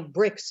don't find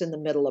bricks in the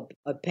middle of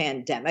a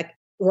pandemic,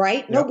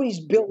 right? Yep. Nobody's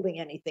building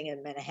anything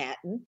in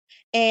Manhattan,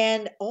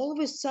 and all of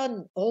a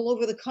sudden, all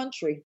over the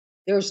country,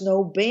 there's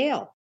no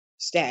bail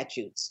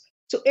statutes,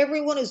 so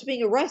everyone who's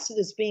being arrested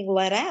is being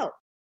let out,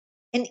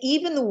 and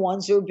even the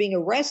ones who are being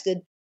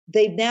arrested,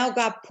 they've now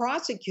got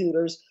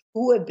prosecutors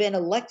who have been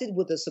elected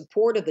with the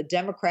support of the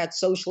Democrat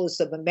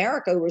Socialists of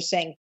America, who are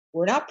saying,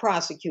 we're not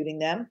prosecuting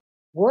them.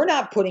 We're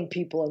not putting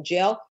people in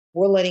jail.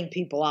 We're letting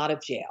people out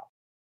of jail.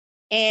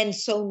 And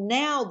so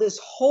now this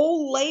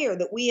whole layer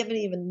that we haven't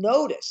even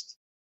noticed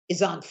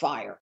is on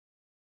fire.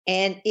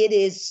 And it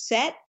is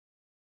set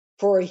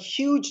for a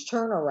huge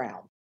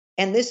turnaround.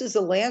 And this is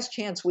the last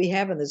chance we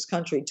have in this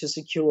country to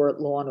secure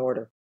law and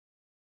order.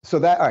 So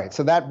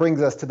that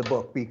brings us to the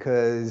book,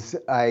 because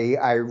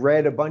I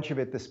read a bunch of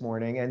it this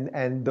morning,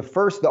 and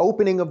the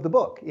opening of the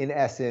book, in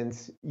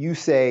essence, you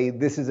say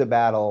this is a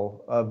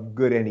battle of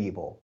good and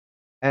evil.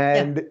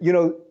 And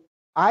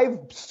I've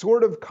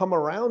sort of come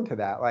around to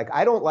that. Like,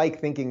 I don't like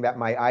thinking that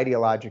my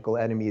ideological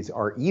enemies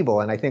are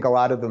evil, and I think a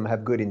lot of them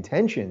have good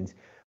intentions.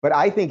 But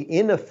I think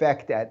in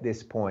effect at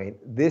this point,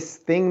 this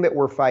thing that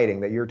we're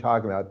fighting, that you're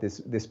talking about,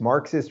 this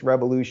Marxist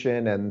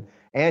revolution and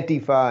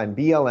Antifa and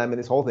BLM and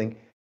this whole thing,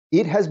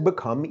 it has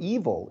become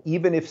evil,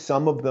 even if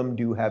some of them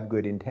do have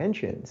good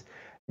intentions.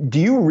 Do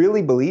you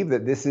really believe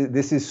that this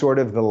is sort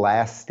of the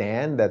last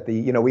stand, that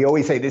we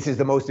always say this is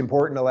the most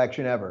important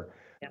election ever,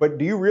 but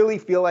do you really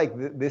feel like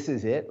this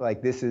is it?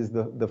 Like, this is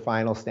the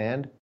final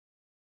stand?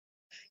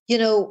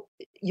 You're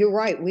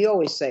right. We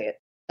always say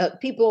it.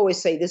 People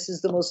always say this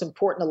is the most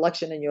important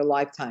election in your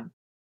lifetime.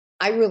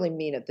 I really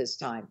mean it this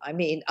time. I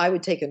mean, I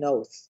would take an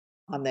oath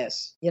on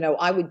this.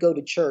 I would go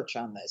to church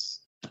on this.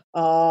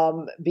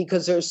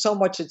 Because there's so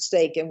much at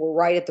stake, and we're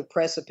right at the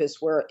precipice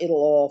where it'll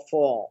all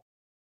fall.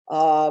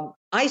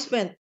 I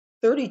spent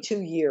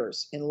 32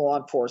 years in law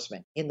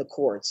enforcement, in the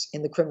courts,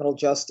 in the criminal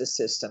justice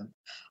system.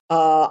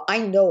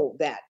 I know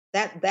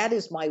that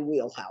is my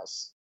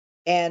wheelhouse.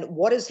 And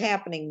what is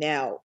happening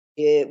now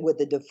with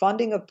the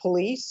defunding of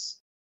police,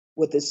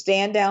 with the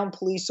stand down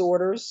police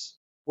orders,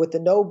 with the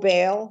no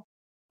bail,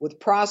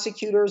 with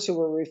prosecutors who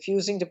are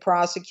refusing to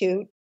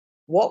prosecute,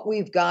 what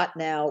we've got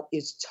now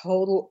is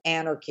total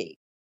anarchy.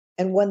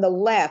 And when the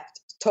left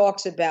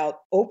talks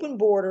about open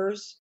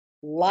borders,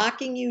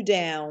 locking you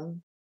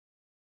down,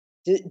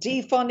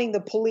 defunding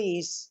the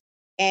police.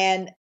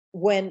 And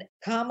when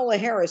Kamala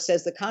Harris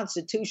says the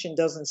Constitution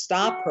doesn't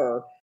stop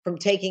her from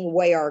taking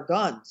away our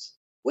guns,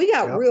 we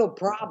got real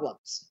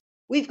problems.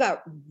 We've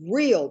got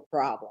real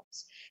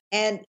problems.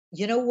 And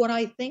you know what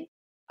I think?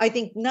 I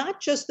think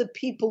not just the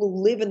people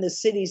who live in the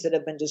cities that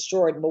have been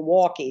destroyed,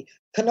 Milwaukee,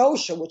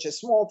 Kenosha, which is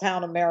small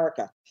town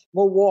America,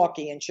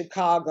 Milwaukee and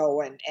Chicago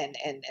and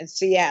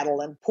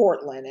Seattle and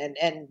Portland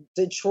and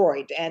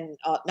Detroit, and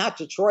not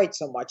Detroit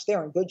so much,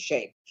 they're in good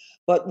shape,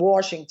 but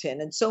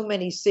Washington and so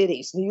many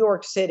cities, New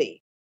York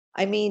City.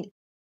 I mean,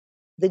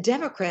 the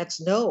Democrats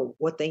know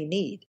what they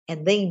need,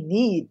 and they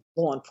need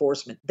law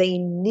enforcement. They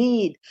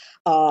need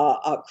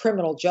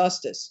criminal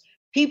justice.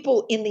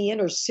 People in the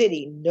inner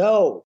city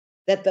know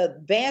that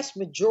the vast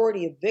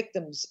majority of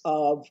victims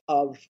of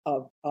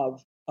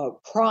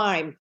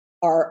crime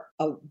are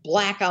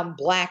black on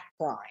black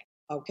crime.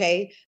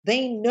 Okay,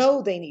 they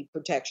know they need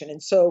protection,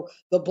 and so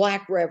the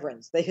black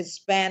reverends, the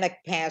Hispanic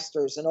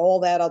pastors, and all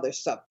that other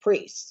stuff,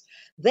 priests,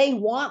 they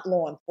want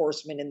law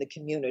enforcement in the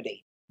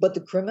community. But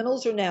the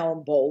criminals are now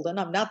emboldened.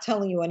 I'm not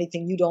telling you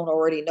anything you don't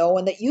already know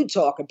and that you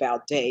talk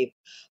about, Dave.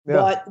 Yeah.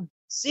 But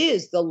this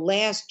is the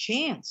last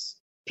chance.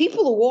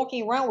 People are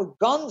walking around with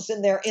guns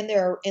in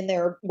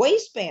their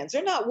waistbands.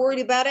 They're not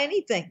worried about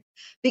anything,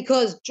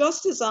 because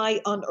just as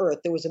I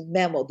unearthed, there was a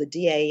memo the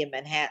DA in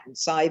Manhattan,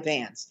 Cy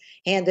Vance,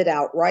 handed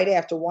out right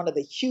after one of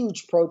the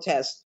huge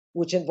protests,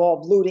 which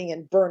involved looting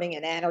and burning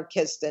and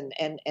anarchists and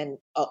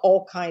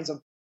all kinds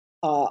of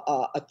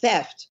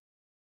theft.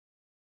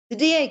 The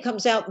DA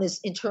comes out in this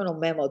internal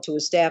memo to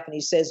his staff, and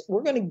he says,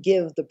 we're going to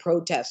give the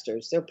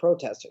protesters, they're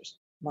protesters,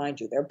 mind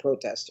you, they're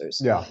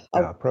protesters.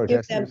 Protesters.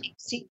 Give them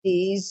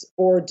CDs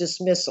or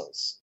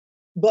dismissals.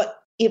 But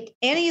if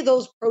any of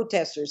those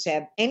protesters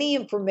have any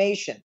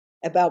information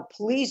about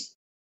police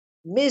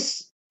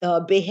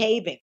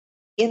misbehaving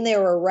in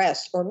their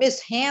arrest or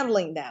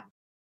mishandling them,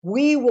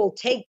 we will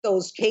take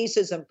those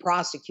cases and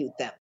prosecute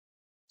them.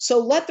 So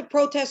let the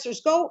protesters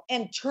go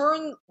and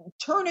turn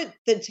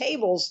the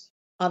tables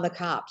on the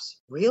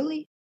cops.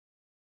 Really?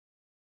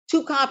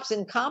 2 cops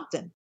in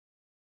Compton.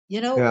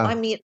 I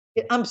mean,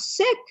 I'm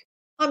sick.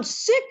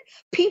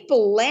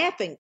 People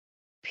laughing.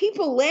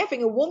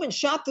 A woman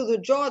shot through the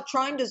jaw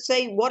trying to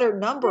say what her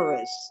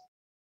number is.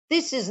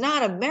 This is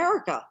not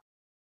America.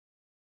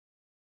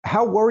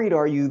 How worried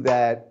are you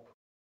that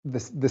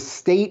the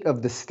state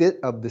of the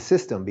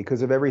system,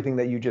 because of everything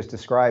that you just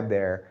described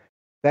there,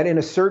 that in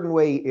a certain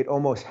way it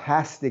almost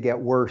has to get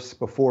worse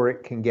before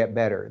it can get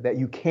better, that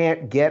you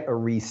can't get a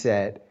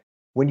reset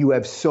when you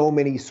have so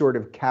many sort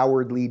of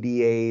cowardly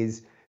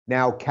DAs,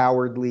 now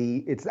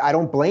cowardly, I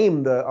don't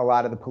blame a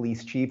lot of the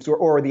police chiefs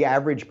or the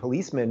average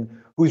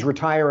policeman who's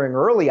retiring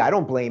early. I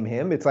don't blame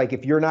him. It's like,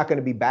 if you're not going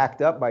to be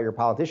backed up by your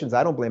politicians,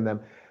 I don't blame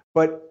them.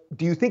 But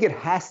do you think it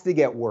has to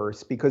get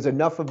worse because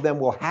enough of them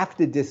will have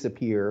to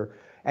disappear,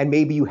 and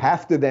maybe you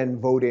have to then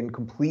vote in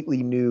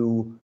completely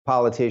new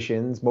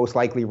politicians, most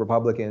likely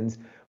Republicans,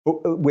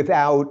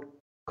 without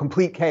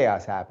complete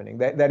chaos happening,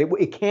 that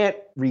it can't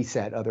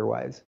reset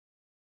otherwise?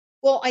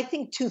 Well, I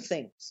think 2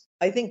 things.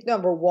 I think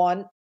number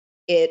one,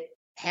 it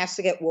has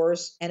to get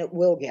worse, and it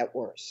will get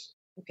worse.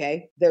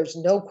 Okay, there's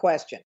no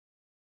question.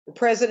 The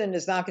president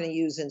is not going to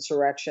use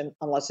insurrection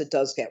unless it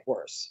does get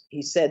worse.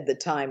 He said the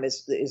time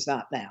is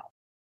not now.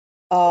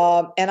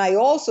 And I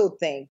also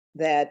think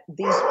that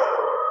these.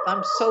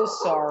 I'm so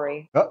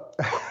sorry. Oh.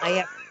 I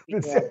have.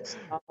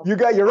 You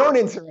got your own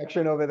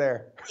insurrection over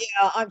there.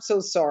 Yeah, I'm so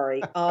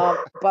sorry.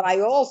 But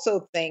I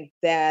also think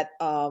that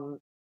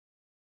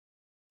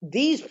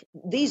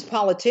these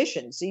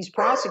politicians, these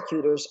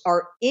prosecutors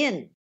are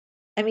in.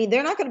 I mean,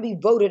 they're not going to be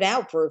voted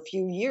out for a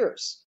few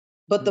years.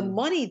 But the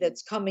money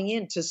that's coming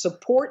in to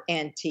support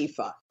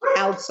Antifa,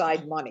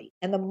 outside money,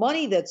 and the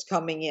money that's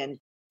coming in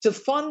to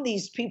fund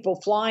these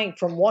people flying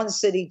from one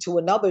city to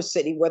another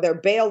city, where they're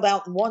bailed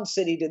out in one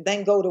city to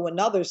then go to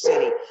another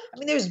city. I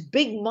mean, there's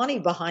big money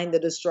behind the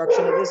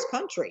destruction of this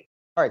country.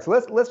 All right, so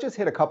let's just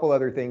hit a couple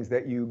other things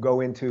that you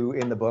go into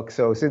in the book.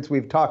 So since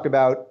we've talked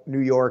about New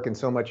York and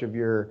so much of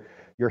your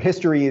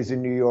history is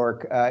in New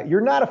York,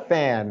 you're not a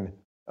fan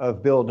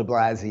of Bill de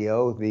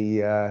Blasio,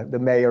 the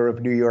mayor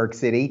of New York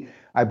City.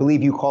 I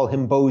believe you call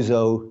him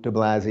Bozo de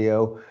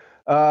Blasio.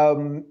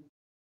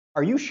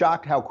 Are you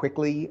shocked how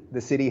quickly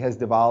the city has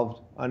devolved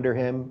under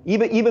him?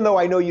 Even though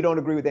I know you don't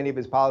agree with any of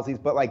his policies,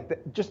 but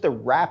like just the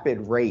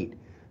rapid rate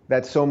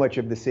that so much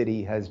of the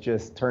city has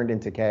just turned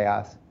into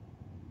chaos.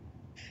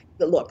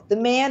 Look, the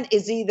man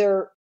is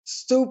either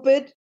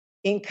stupid,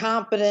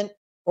 incompetent,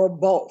 or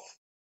both.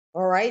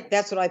 All right?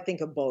 That's what I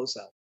think of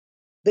Bozo.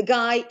 The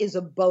guy is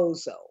a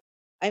bozo.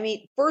 I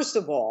mean, first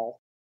of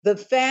all, the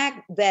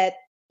fact that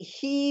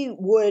he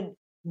would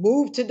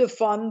move to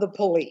defund the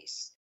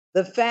police,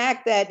 the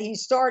fact that he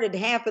started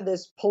half of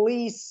this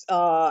police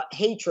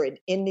hatred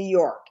in New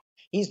York.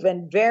 He's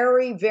been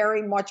very,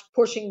 very much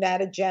pushing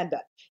that agenda.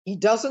 He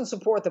doesn't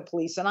support the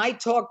police. And I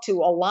talked to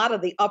a lot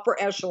of the upper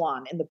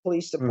echelon in the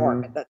police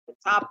department, the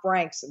top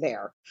ranks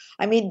there.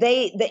 I mean,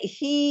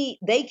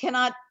 they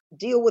cannot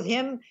deal with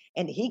him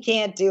and he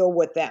can't deal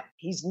with them.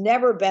 He's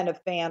never been a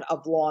fan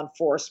of law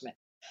enforcement.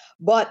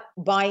 But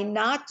by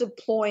not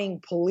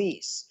deploying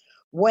police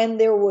when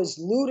there was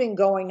looting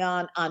going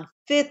on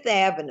Fifth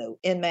Avenue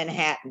in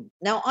Manhattan.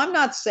 Now, I'm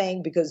not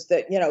saying because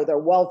they're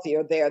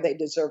wealthier there, they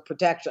deserve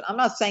protection. I'm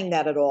not saying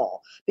that at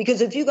all.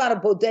 Because if you got a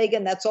bodega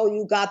and that's all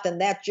you got, then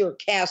that's your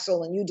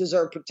castle and you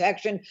deserve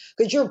protection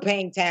because you're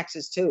paying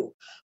taxes too.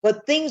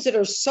 But things that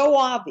are so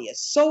obvious,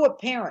 so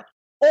apparent,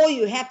 all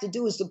you have to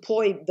do is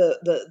deploy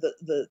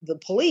the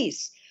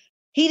police.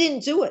 He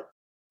didn't do it.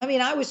 I mean,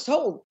 I was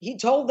told, he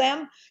told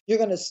them, you're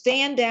going to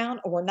stand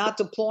down or we're not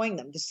deploying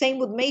them. The same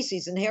with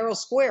Macy's in Herald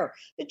Square.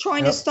 They're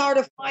trying to start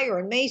a fire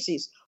in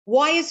Macy's.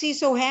 Why is he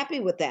so happy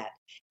with that?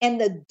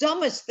 And the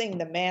dumbest thing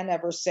the man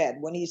ever said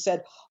when he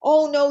said,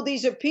 oh, no,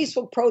 these are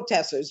peaceful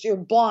protesters. You're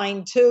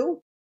blind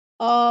too.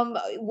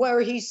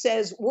 Where he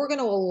says, we're going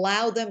to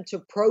allow them to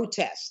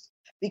protest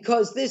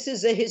because this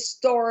is a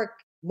historic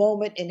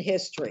moment in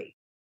history.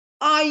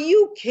 Are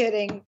you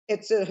kidding?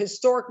 It's a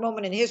historic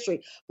moment in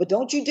history. But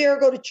don't you dare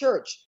go to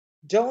church.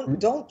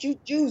 Don't you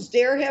Jews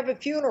dare have a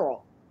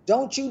funeral.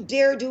 Don't you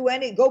dare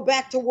go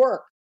back to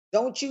work.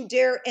 Don't you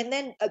dare.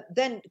 And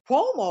then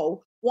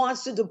Cuomo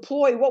wants to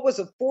deploy,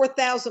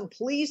 4,000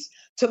 police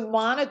to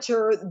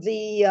monitor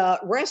the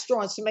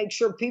restaurants to make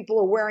sure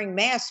people are wearing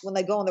masks when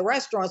they go in the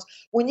restaurants.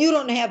 When you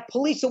don't have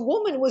police, a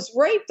woman was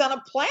raped on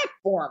a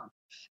platform,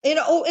 in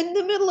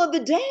the middle of the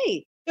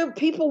day. There are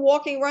people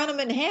walking around in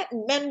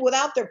Manhattan, men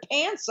without their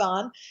pants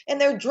on, and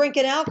they're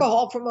drinking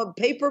alcohol from a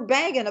paper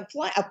bag and a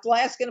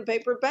flask in a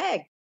paper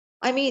bag.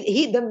 I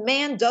mean, the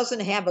man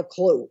doesn't have a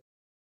clue.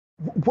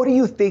 What do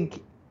you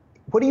think?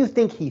 What do you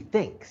think he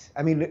thinks?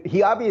 I mean,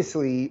 he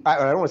obviously, I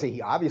don't want to say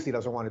he obviously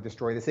doesn't want to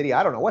destroy the city.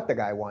 I don't know what the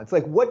guy wants.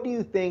 Like, what do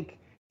you think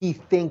he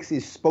thinks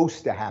is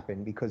supposed to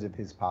happen because of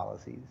his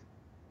policies?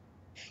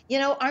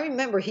 I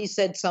remember he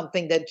said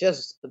something that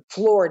just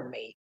floored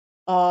me.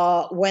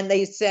 When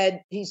they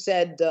said,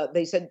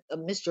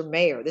 Mr.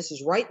 Mayor, this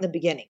is right in the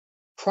beginning,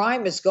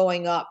 crime is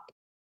going up.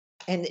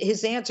 And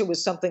his answer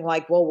was something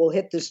like, well, we'll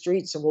hit the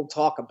streets and we'll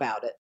talk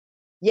about it.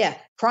 Yeah,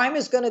 crime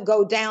is going to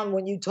go down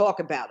when you talk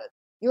about it.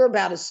 You're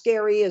about as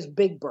scary as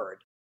Big Bird.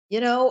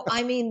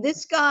 I mean,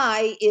 this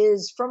guy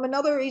he's from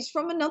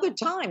another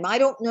time. I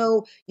don't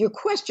know. Your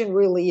question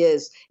really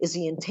is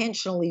he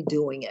intentionally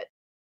doing it?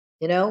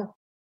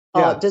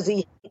 Yeah. Does he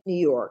hate New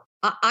York?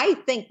 I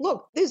think,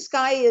 look, this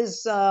guy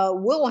is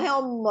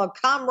Wilhelm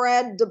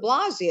Comrade de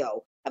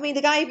Blasio. I mean,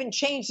 the guy even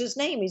changed his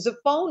name. He's a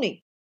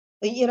phony.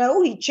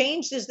 He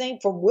changed his name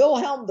from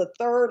Wilhelm III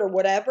or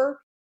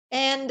whatever.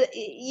 And,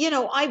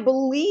 I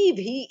believe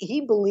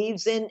he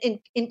believes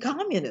in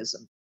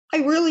communism. I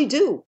really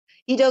do.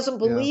 He doesn't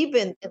believe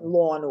in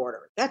law and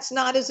order. That's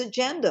not his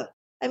agenda.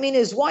 I mean,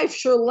 his wife,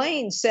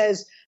 Shirlane,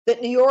 says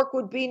that New York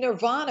would be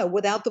nirvana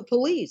without the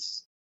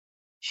police.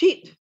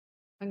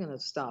 I'm going to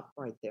stop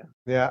right there.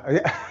 Yeah.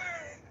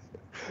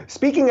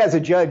 Speaking as a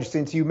judge,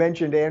 since you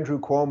mentioned Andrew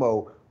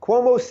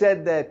Cuomo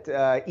said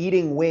that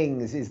eating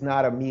wings is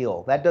not a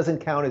meal. That doesn't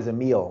count as a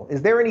meal.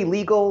 Is there any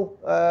legal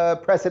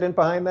precedent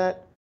behind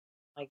that?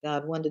 My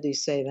God, when did he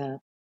say that?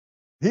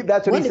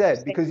 That's what he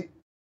said, because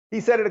he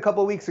said it a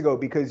couple of weeks ago,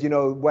 because,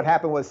 what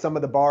happened was some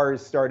of the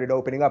bars started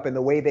opening up, and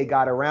the way they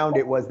got around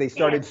it was they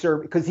started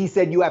serving, because he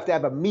said you have to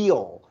have a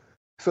meal.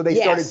 So they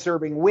started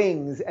serving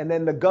wings, and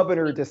then the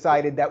governor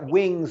decided that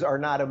wings are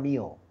not a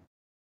meal.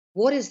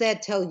 What does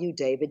that tell you,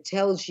 Dave? It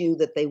tells you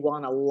that they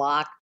want to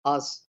lock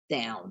us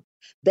down,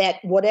 that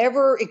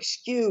whatever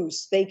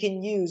excuse they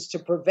can use to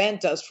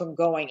prevent us from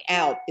going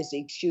out is the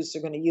excuse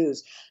they're going to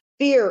use.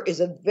 Fear is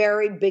a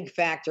very big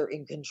factor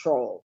in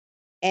control.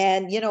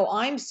 And,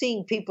 I'm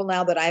seeing people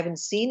now that I haven't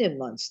seen in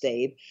months,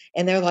 Dave,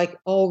 and they're like,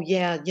 oh,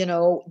 yeah,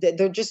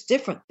 they're just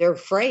different. They're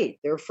afraid.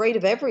 They're afraid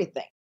of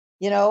everything.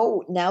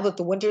 Now that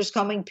the winter's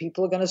coming,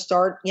 people are going to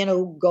start,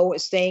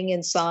 staying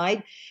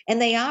inside, and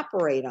they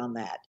operate on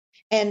that.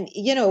 And,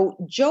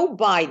 Joe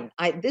Biden,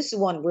 this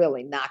one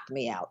really knocked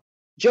me out.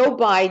 Joe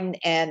Biden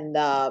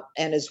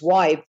and his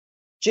wife,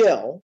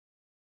 Jill,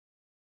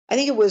 I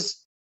think it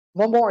was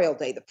Memorial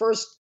Day, the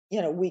first,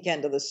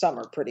 weekend of the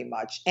summer, pretty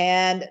much.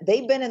 And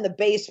they've been in the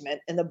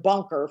basement, in the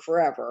bunker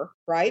forever,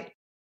 right?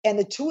 And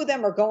the two of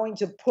them are going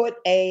to put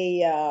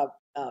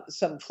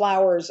some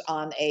flowers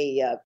on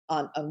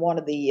on one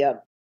of the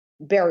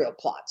burial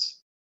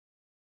plots.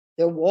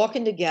 They're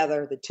walking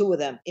together, the two of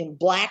them, in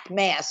black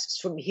masks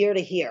from here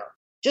to here.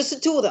 Just the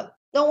two of them.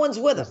 No one's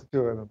with them. Just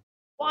two of them.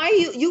 Why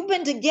you've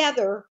been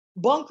together,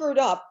 bunkered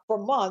up for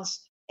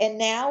months, and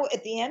now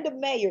at the end of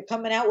May, you're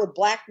coming out with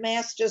black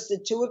masks, just the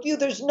two of you?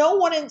 There's no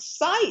one in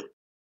sight.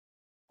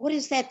 What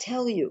does that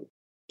tell you?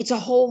 It's a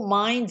whole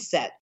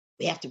mindset.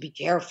 We have to be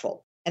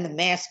careful. And the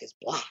mask is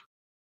black.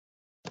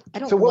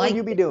 So what would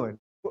you be doing?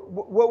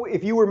 What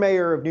if you were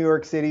mayor of New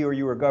York City or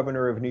you were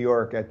governor of New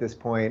York at this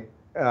point,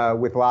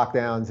 with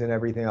lockdowns and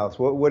everything else?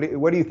 What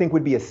do you think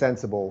would be a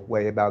sensible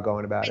way about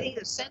going about it? I think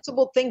a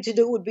sensible thing to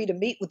do would be to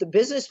meet with the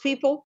business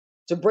people,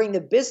 to bring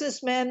the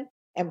businessmen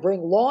and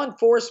bring law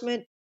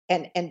enforcement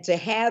and to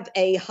have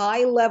a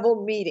high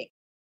level meeting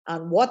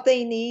on what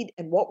they need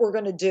and what we're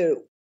going to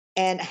do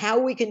and how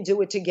we can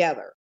do it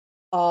together.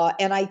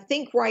 And I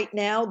think right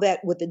now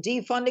that with the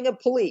defunding of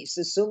police,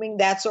 assuming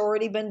that's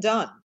already been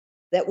done,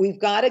 that we've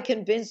got to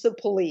convince the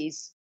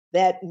police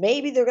that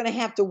maybe they're going to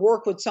have to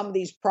work with some of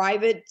these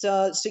private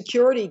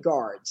security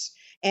guards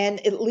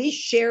and at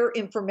least share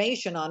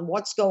information on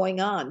what's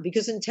going on,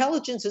 because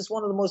intelligence is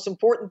one of the most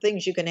important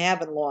things you can have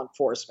in law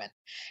enforcement.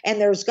 And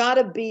there's got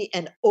to be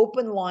an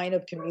open line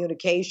of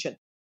communication.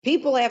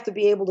 People have to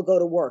be able to go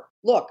to work.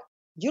 Look,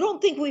 you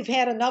don't think we've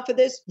had enough of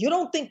this? You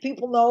don't think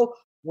people know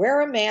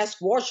wear a mask,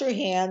 wash your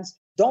hands,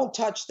 don't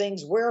touch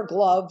things, wear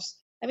gloves?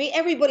 I mean,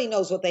 everybody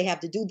knows what they have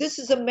to do. This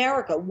is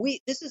America.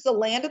 This is the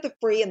land of the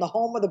free and the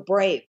home of the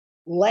brave.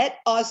 Let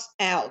us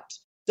out.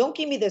 Don't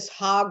give me this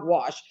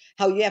hogwash,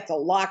 how you have to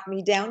lock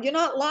me down. You're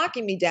not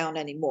locking me down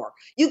anymore.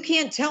 You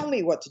can't tell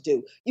me what to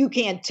do. You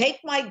can't take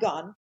my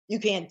gun. You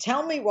can't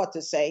tell me what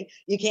to say.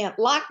 You can't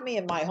lock me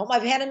in my home.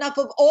 I've had enough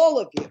of all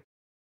of you.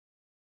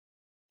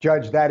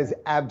 Judge, that is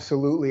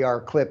absolutely our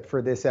clip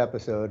for this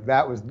episode.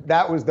 That was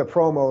the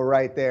promo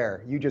right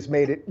there. You just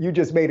made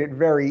it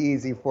very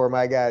easy for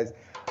my guys.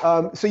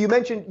 So you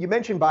mentioned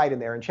Biden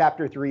there, and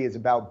Chapter 3 is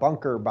about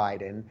Bunker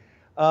Biden.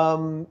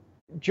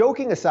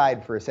 Joking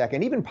aside for a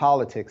second, even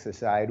politics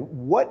aside,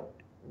 what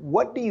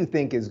do you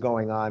think is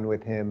going on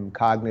with him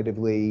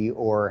cognitively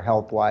or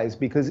health-wise?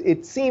 Because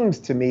it seems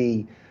to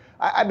me,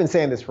 I've been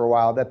saying this for a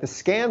while, that the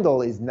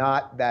scandal is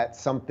not that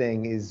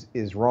something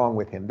is wrong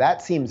with him.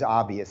 That seems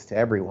obvious to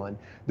everyone.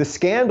 The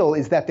scandal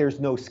is that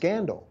there's no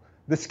scandal.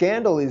 The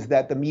scandal is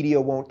that the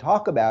media won't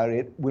talk about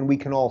it when we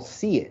can all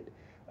see it.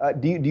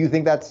 Do you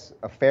think that's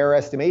a fair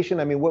estimation?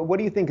 I mean, what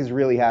do you think is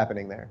really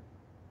happening there?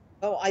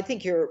 Oh, I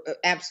think you're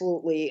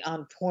absolutely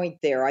on point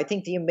there. I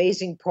think the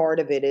amazing part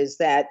of it is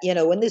that,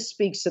 and this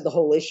speaks to the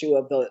whole issue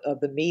of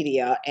the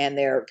media and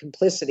their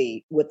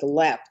complicity with the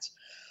left.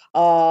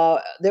 I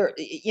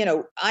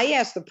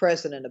asked the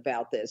president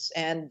about this,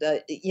 and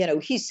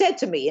he said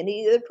to me, and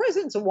the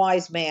president's a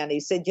wise man.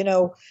 He said,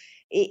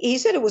 he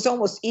said it was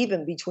almost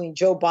even between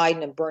Joe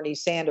Biden and Bernie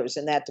Sanders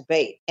in that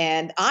debate,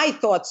 and I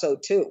thought so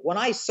too. When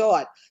I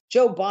saw it,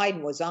 Joe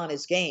Biden was on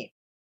his game.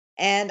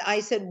 And I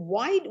said,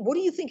 why? What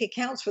do you think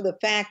accounts for the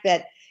fact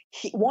that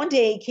one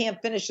day he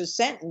can't finish a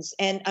sentence?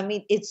 And I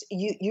mean, it's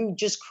you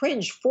just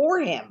cringe for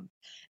him.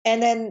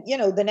 And then,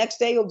 the next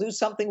day he'll do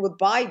something with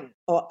Biden.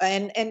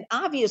 And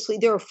obviously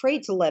they're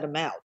afraid to let him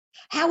out.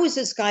 How is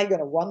this guy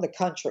going to run the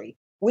country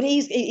when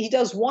he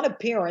does one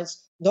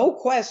appearance, no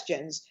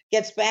questions,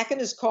 gets back in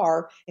his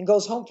car and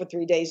goes home for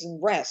 3 days and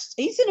rests?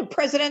 He's in a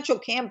presidential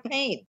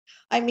campaign.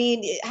 I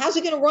mean, how's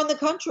he going to run the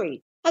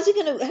country? How's he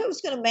going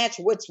to match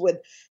wits with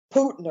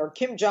Putin or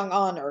Kim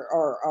Jong-un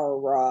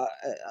or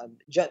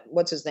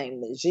what's his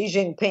name, Xi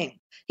Jinping?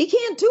 He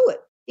can't do it.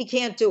 He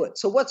can't do it.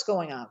 So what's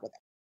going on with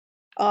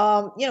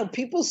him?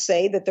 People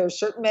say that there are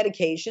certain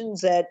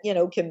medications that,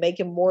 can make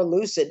him more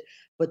lucid.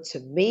 But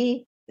to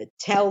me, the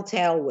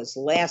telltale was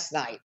last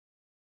night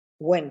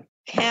when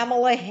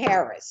Kamala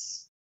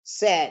Harris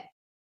said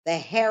the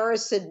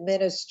Harris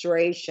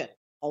administration,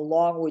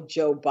 along with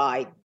Joe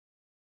Biden.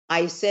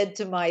 I said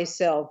to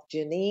myself,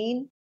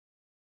 Jeanine,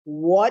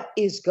 what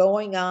is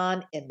going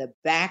on in the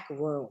back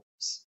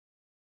rooms?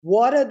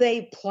 What are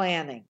they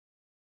planning?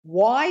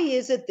 Why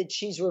is it that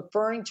she's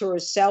referring to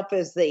herself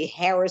as the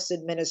Harris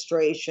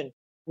administration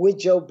with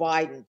Joe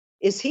Biden?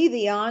 Is he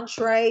the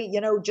entree,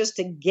 just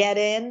to get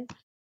in?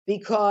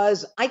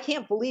 Because I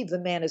can't believe the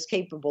man is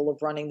capable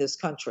of running this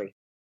country.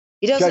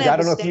 He doesn't Judge, have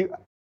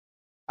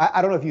I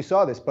don't know if you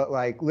saw this, but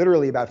like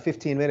literally about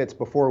 15 minutes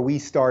before we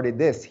started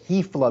this,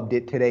 he flubbed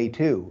it today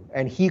too.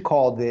 And he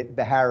called it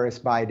the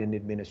Harris-Biden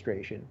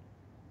administration.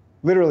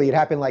 Literally, it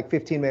happened like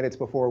 15 minutes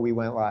before we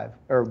went live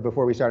or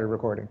before we started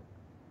recording.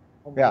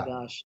 Oh my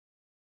gosh.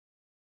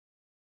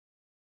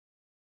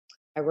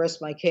 I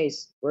rest my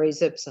case.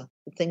 Res ipsa.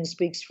 The thing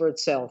speaks for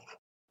itself.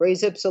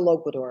 Res ipsa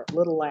loquitur,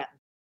 little Latin.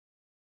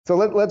 So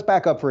let's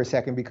back up for a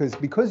second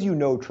because you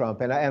know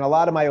Trump and a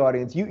lot of my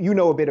audience, you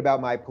know a bit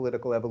about my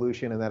political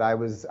evolution and that I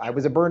was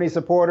a Bernie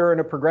supporter and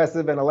a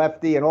progressive and a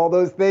lefty and all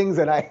those things.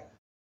 And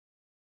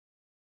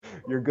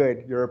you're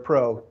good. You're a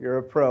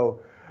pro.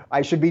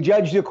 I should be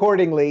judged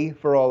accordingly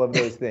for all of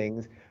those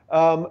things.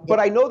 But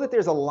I know that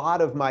there's a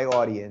lot of my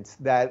audience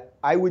that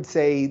I would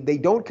say they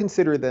don't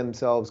consider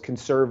themselves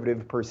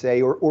conservative per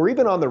se, or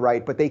even on the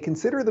right, but they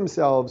consider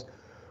themselves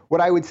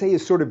what I would say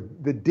is sort of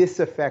the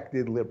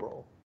disaffected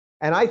liberal.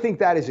 And I think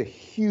that is a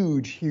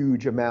huge,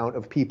 huge amount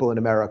of people in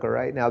America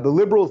right now. The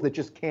liberals that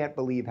just can't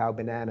believe how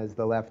bananas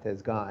the left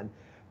has gone.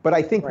 But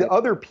I think the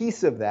other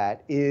piece of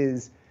that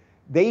is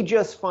they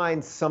just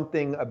find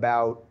something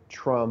about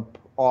Trump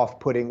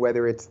off-putting,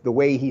 whether it's the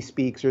way he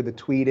speaks or the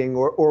tweeting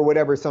or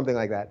whatever, something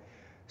like that.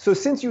 So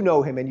since you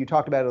know him and you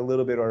talked about it a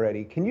little bit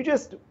already, can you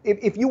just,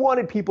 if you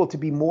wanted people to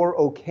be more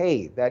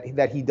okay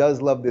that he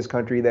does love this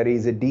country, that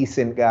he's a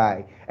decent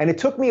guy, and it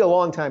took me a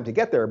long time to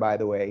get there, by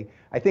the way.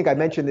 I think I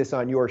mentioned this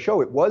on your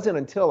show. It wasn't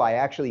until I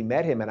actually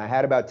met him and I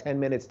had about 10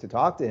 minutes to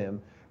talk to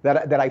him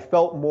that I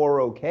felt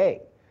more okay.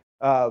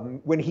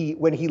 When he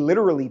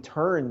literally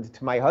turned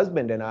to my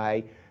husband and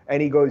I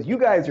And he goes, you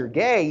guys are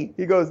gay.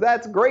 He goes,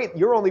 that's great.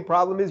 Your only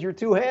problem is you're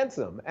too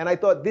handsome. And I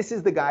thought, this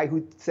is the guy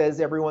who says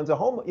everyone's a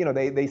homo. You know,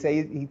 they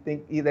say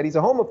that he's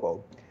a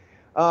homophobe.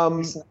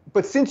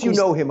 But since you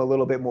know him a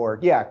little bit more,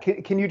 yeah,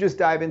 can you just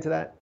dive into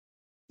that?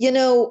 You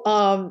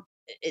know,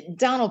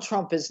 Donald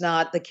Trump is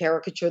not the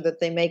caricature that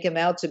they make him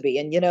out to be.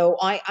 And, you know,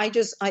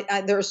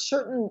 there are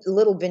certain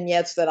little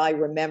vignettes that I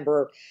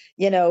remember,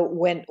 you know,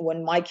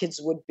 when my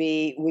kids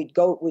we'd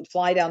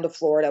fly down to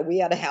Florida. We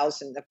had a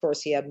house, and of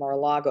course he had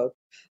Mar-a-Lago.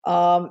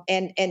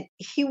 And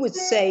he would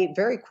say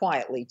very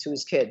quietly to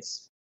his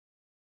kids,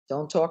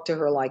 don't talk to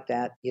her like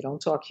that. You don't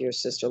talk to your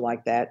sister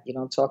like that. You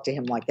don't talk to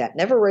him like that.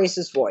 Never raise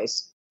his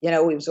voice. You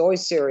know, he was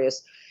always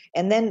serious.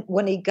 And then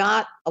when he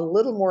got a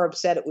little more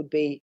upset, it would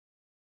be,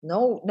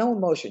 no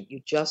emotion.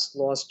 You just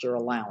lost your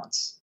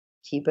allowance.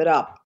 Keep it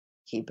up.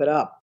 Keep it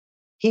up.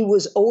 He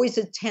was always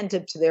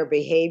attentive to their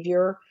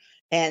behavior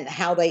and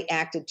how they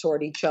acted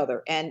toward each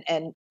other. And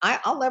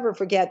I'll never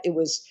forget. It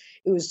was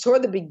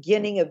toward the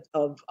beginning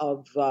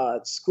of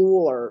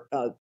school, or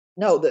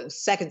no, the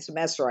second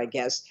semester, I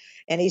guess.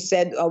 And he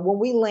said, when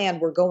we land,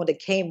 we're going to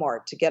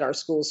Kmart to get our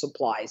school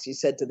supplies. He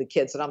said to the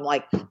kids, and I'm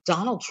like,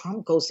 Donald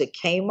Trump goes to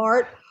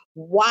Kmart?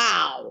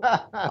 Wow.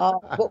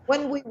 But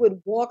when we would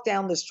walk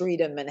down the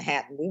street in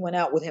Manhattan, we went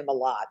out with him a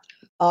lot.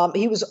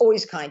 He was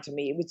always kind to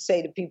me. He would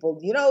say to people,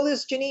 you know,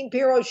 this Jeanine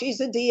Pirro, she's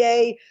a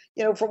DA,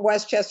 you know, from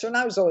Westchester. And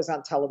I was always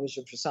on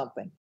television for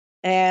something.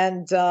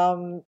 And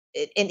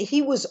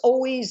he was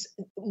always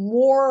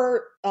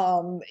more,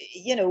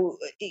 you know,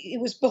 he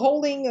was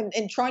beholding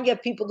and trying to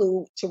get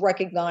people to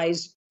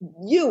recognize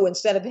you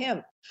instead of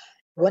him.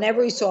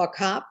 Whenever he saw a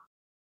cop,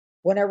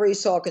 whenever he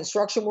saw a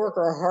construction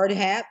worker or a hard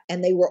hat,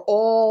 and they were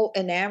all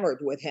enamored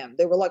with him.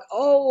 They were like,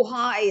 oh,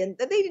 hi. And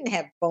they didn't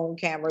have phone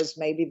cameras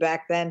maybe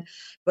back then,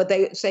 but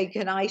they would say,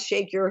 can I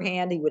shake your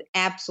hand? He would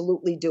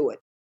absolutely do it.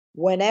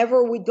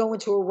 Whenever we'd go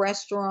into a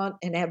restaurant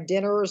and have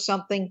dinner or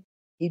something,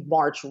 he'd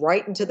march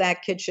right into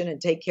that kitchen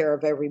and take care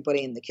of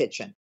everybody in the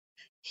kitchen.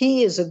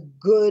 He is a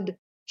good,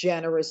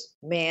 generous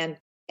man,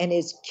 and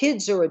his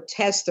kids are a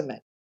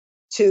testament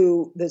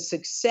to the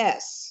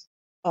success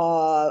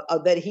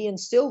that he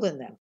instilled in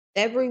them.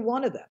 Every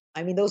one of them.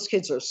 I mean, those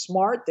kids are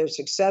smart. They're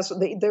successful.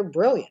 They're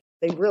brilliant.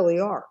 They really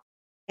are.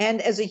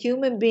 And as a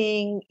human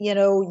being, you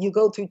know, you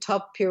go through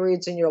tough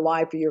periods in your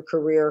life or your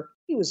career.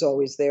 He was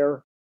always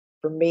there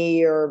for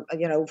me, or,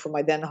 you know, for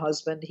my then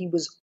husband. He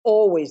was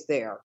always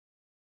there,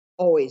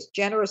 always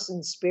generous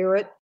in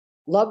spirit.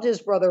 Loved his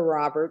brother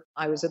Robert.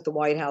 I was at the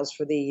White House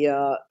for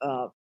the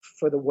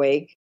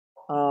wake.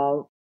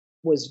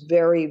 Was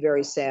very,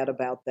 very sad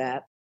about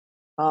that.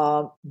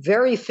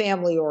 Very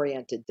family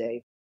oriented,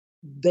 Dave.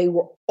 They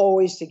were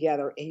always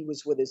together. He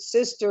was with his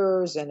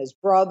sisters and his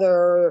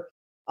brother,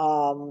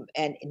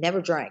 and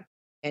never drank.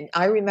 And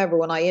I remember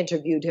when I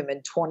interviewed him in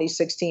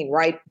 2016,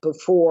 right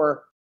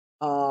before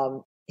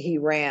he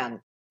ran,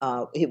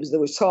 there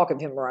was talk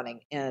of him running.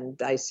 And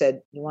I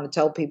said, you want to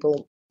tell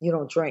people you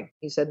don't drink?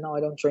 He said, no, I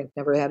don't drink.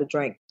 Never had a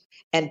drink.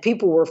 And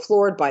people were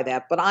floored by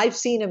that. But I've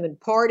seen him in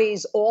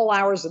parties all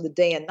hours of the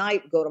day and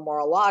night, go to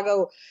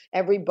Mar-a-Lago,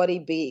 everybody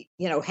be,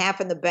 you know,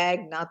 half in the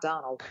bag. Not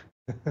Donald.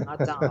 Not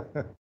Donald.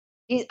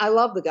 I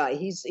love the guy.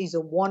 He's a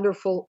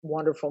wonderful,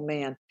 wonderful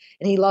man,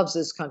 and he loves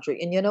this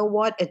country. And you know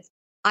what?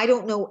 I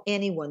don't know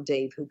anyone,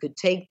 Dave, who could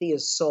take the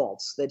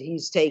assaults that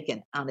he's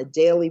taken on a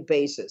daily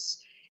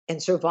basis and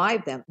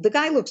survive them. The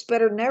guy looks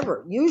better than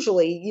ever.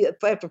 Usually,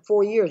 after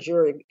 4 years,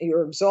 you're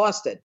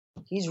exhausted.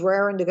 He's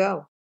raring to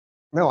go.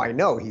 No, I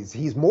know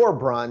he's more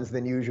bronze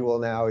than usual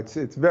now.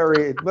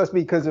 It must be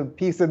because of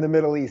peace in the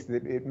Middle East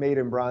that it made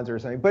him bronze or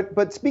something.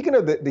 But speaking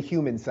of the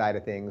human side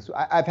of things,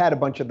 I've had a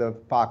bunch of the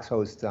Fox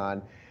hosts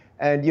on.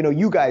 And, you know,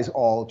 you guys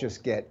all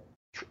just get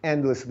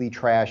endlessly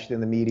trashed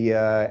in the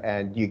media,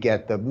 and you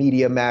get the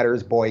Media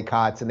Matters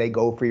boycotts, and they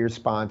go for your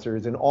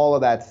sponsors and all of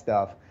that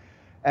stuff.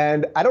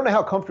 And I don't know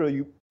how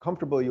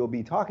comfortable you'll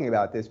be talking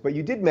about this, but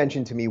you did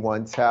mention to me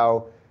once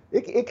how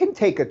it can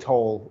take a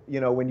toll, you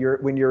know, when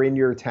you're in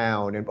your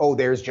town and, oh,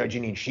 there's Judge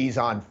Jeanine, she's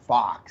on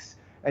Fox,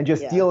 and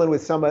just dealing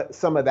with some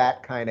of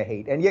that kind of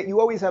hate. And yet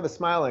you always have a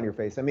smile on your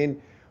face. I mean,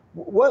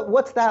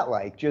 what's that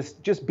like?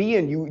 Just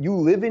being you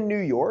live in New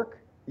York.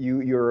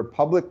 You're a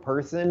public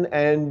person,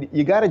 and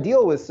you got to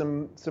deal with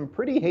some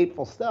pretty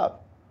hateful stuff.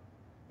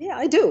 Yeah,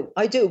 I do.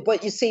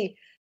 But you see,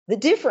 the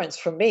difference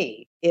for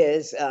me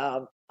is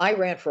I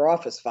ran for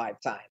office 5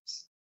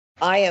 times.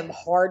 I am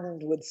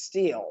hardened with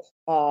steel,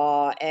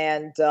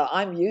 and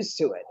I'm used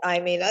to it. I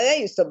mean, they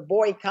used to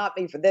boycott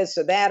me for this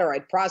or that, or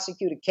I'd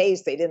prosecute a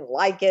case, they didn't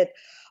like it,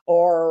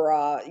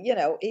 or you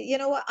know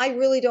what? I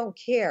really don't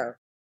care.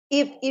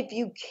 If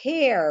you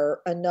care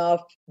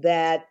enough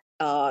that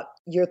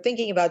you're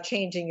thinking about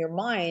changing your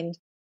mind,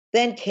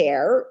 then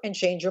care and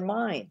change your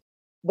mind.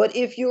 But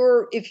if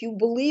you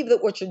believe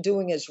that what you're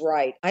doing is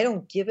right, I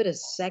don't give it a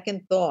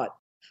second thought.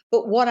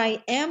 But what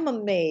I am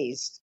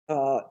amazed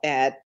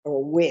at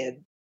or with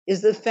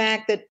is the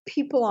fact that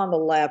people on the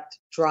left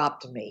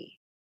dropped me,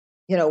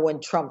 you know, when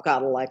Trump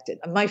got elected.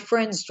 My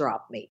friends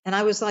dropped me. And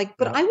I was like,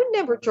 but I would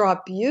never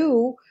drop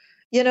you.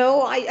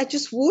 I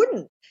just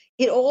wouldn't.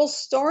 It all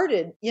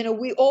started,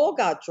 we all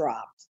got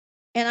dropped.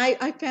 And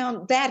I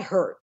found that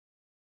hurt.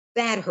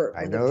 That hurt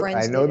I when the know, I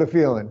friends know did the it.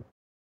 feeling.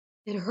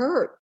 It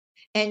hurt.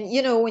 And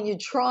when you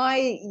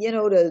try,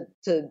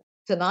 to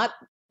not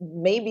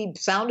maybe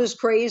sound as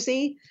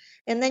crazy,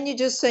 and then you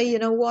just say, you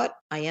know what?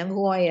 I am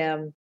who I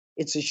am.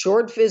 It's a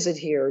short visit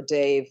here,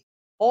 Dave.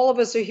 All of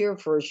us are here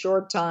for a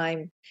short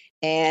time.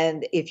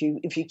 And if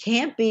you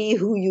can't be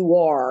who you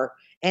are,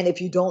 and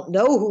if you don't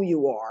know who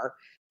you are,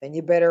 then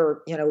you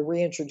better,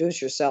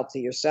 reintroduce yourself to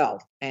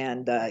yourself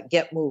and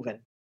get moving.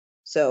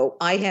 So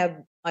I have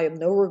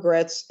no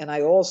regrets, and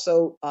I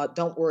also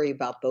don't worry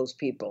about those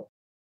people.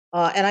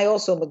 And I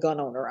also am a gun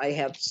owner. I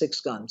have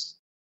 6 guns.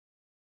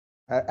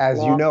 As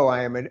you Long. know,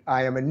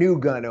 I am a new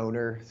gun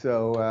owner,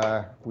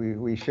 so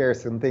we share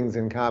some things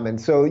in common.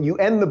 So you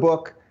end the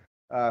book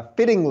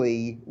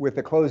fittingly with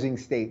a closing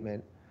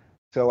statement.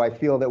 So I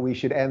feel that we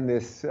should end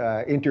this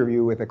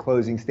interview with a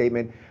closing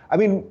statement. I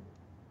mean,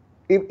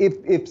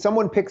 if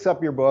someone picks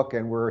up your book,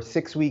 and we're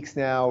 6 weeks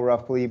now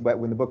roughly, but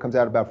when the book comes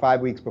out about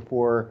 5 weeks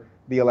before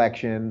the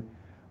election,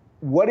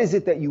 what is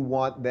it that you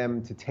want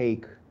them to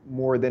take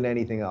more than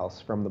anything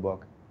else from the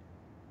book?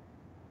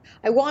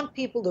 I want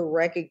people to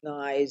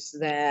recognize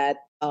that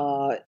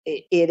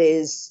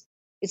it's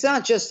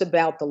not just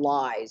about the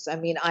lies. I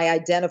mean, I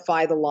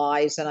identify the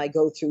lies and I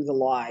go through the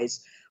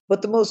lies.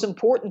 But the most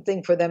important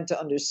thing for them to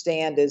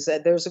understand is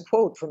that there's a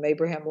quote from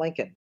Abraham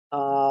Lincoln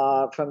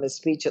from his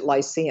speech at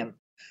Lyceum,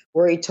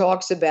 where he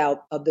talks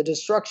about the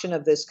destruction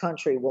of this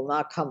country will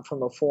not come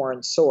from a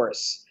foreign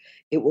source,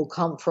 it will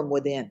come from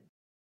within.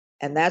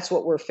 And that's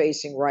what we're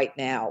facing right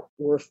now.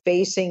 We're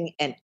facing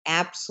an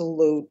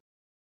absolute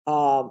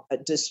a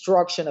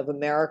destruction of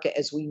America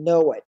as we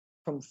know it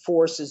from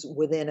forces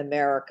within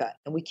America,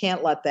 and we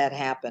can't let that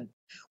happen.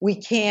 We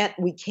can't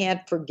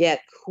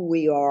forget who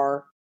we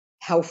are,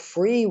 how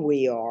free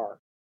we are,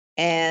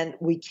 and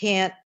we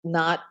can't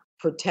not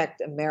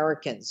protect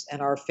Americans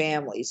and our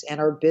families and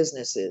our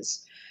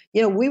businesses.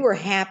 We were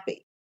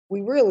happy.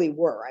 We really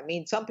were. I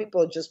mean, some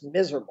people are just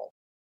miserable.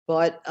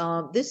 But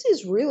this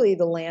is really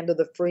the land of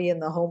the free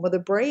and the home of the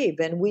brave,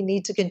 and we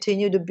need to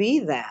continue to be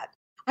that.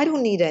 I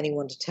don't need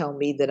anyone to tell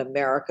me that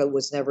America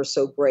was never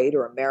so great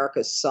or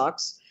America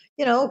sucks.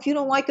 If you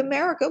don't like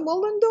America,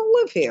 well, then don't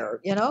live here.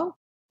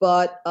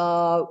 But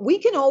we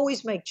can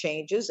always make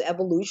changes.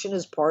 Evolution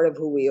is part of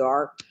who we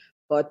are.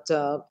 But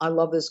I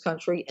love this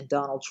country, and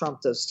Donald Trump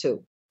does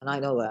too. And I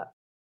know that.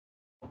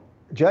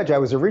 Judge, I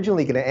was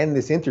originally going to end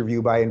this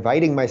interview by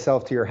inviting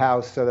myself to your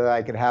house so that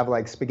I could have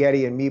like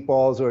spaghetti and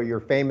meatballs or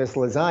your famous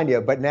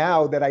lasagna. But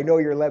now that I know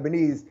you're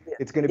Lebanese,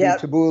 it's going to be Yeah.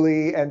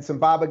 tabbouleh and some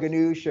baba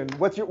ganoush. And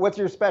what's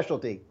your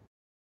specialty?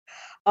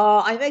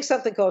 I make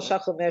something called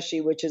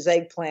shaklameshi, which is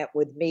eggplant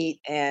with meat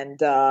and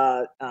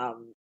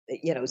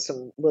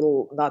some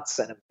little nuts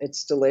in it.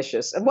 It's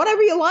delicious, and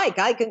whatever you like,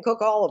 I can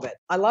cook all of it.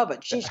 I love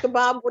it. Shish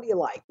kebab. What do you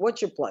like?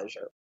 What's your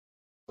pleasure?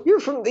 You're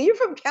from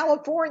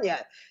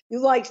California.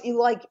 You like.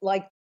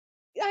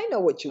 I know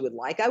what you would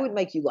like. I would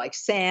make you like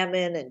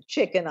salmon and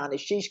chicken on a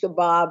shish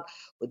kebab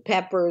with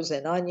peppers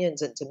and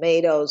onions and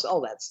tomatoes,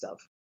 all that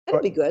stuff.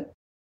 That'd be good.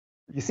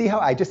 You see how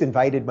I just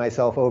invited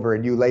myself over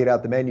and you laid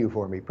out the menu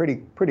for me?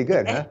 Pretty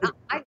good, huh?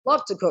 I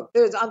love to cook.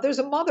 There's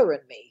a mother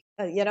in me.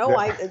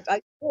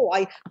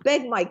 I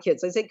beg my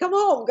kids. I say, "Come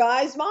home,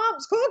 guys.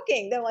 Mom's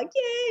cooking." They're like,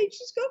 "Yay,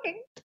 she's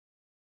cooking."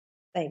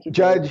 Thank you,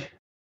 Dave.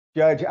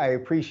 Judge, I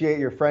appreciate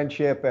your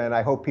friendship, and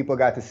I hope people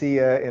got to see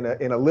you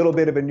in a little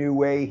bit of a new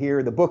way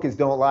here. The book is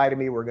Don't Lie to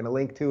Me. We're going to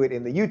link to it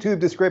in the YouTube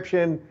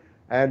description,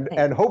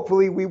 and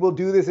hopefully we will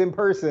do this in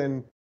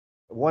person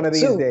one of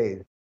these Soon.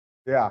 days.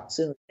 Yeah.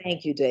 Soon.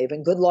 Thank you, Dave,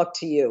 and good luck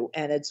to you.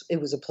 And it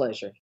was a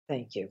pleasure.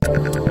 Thank you.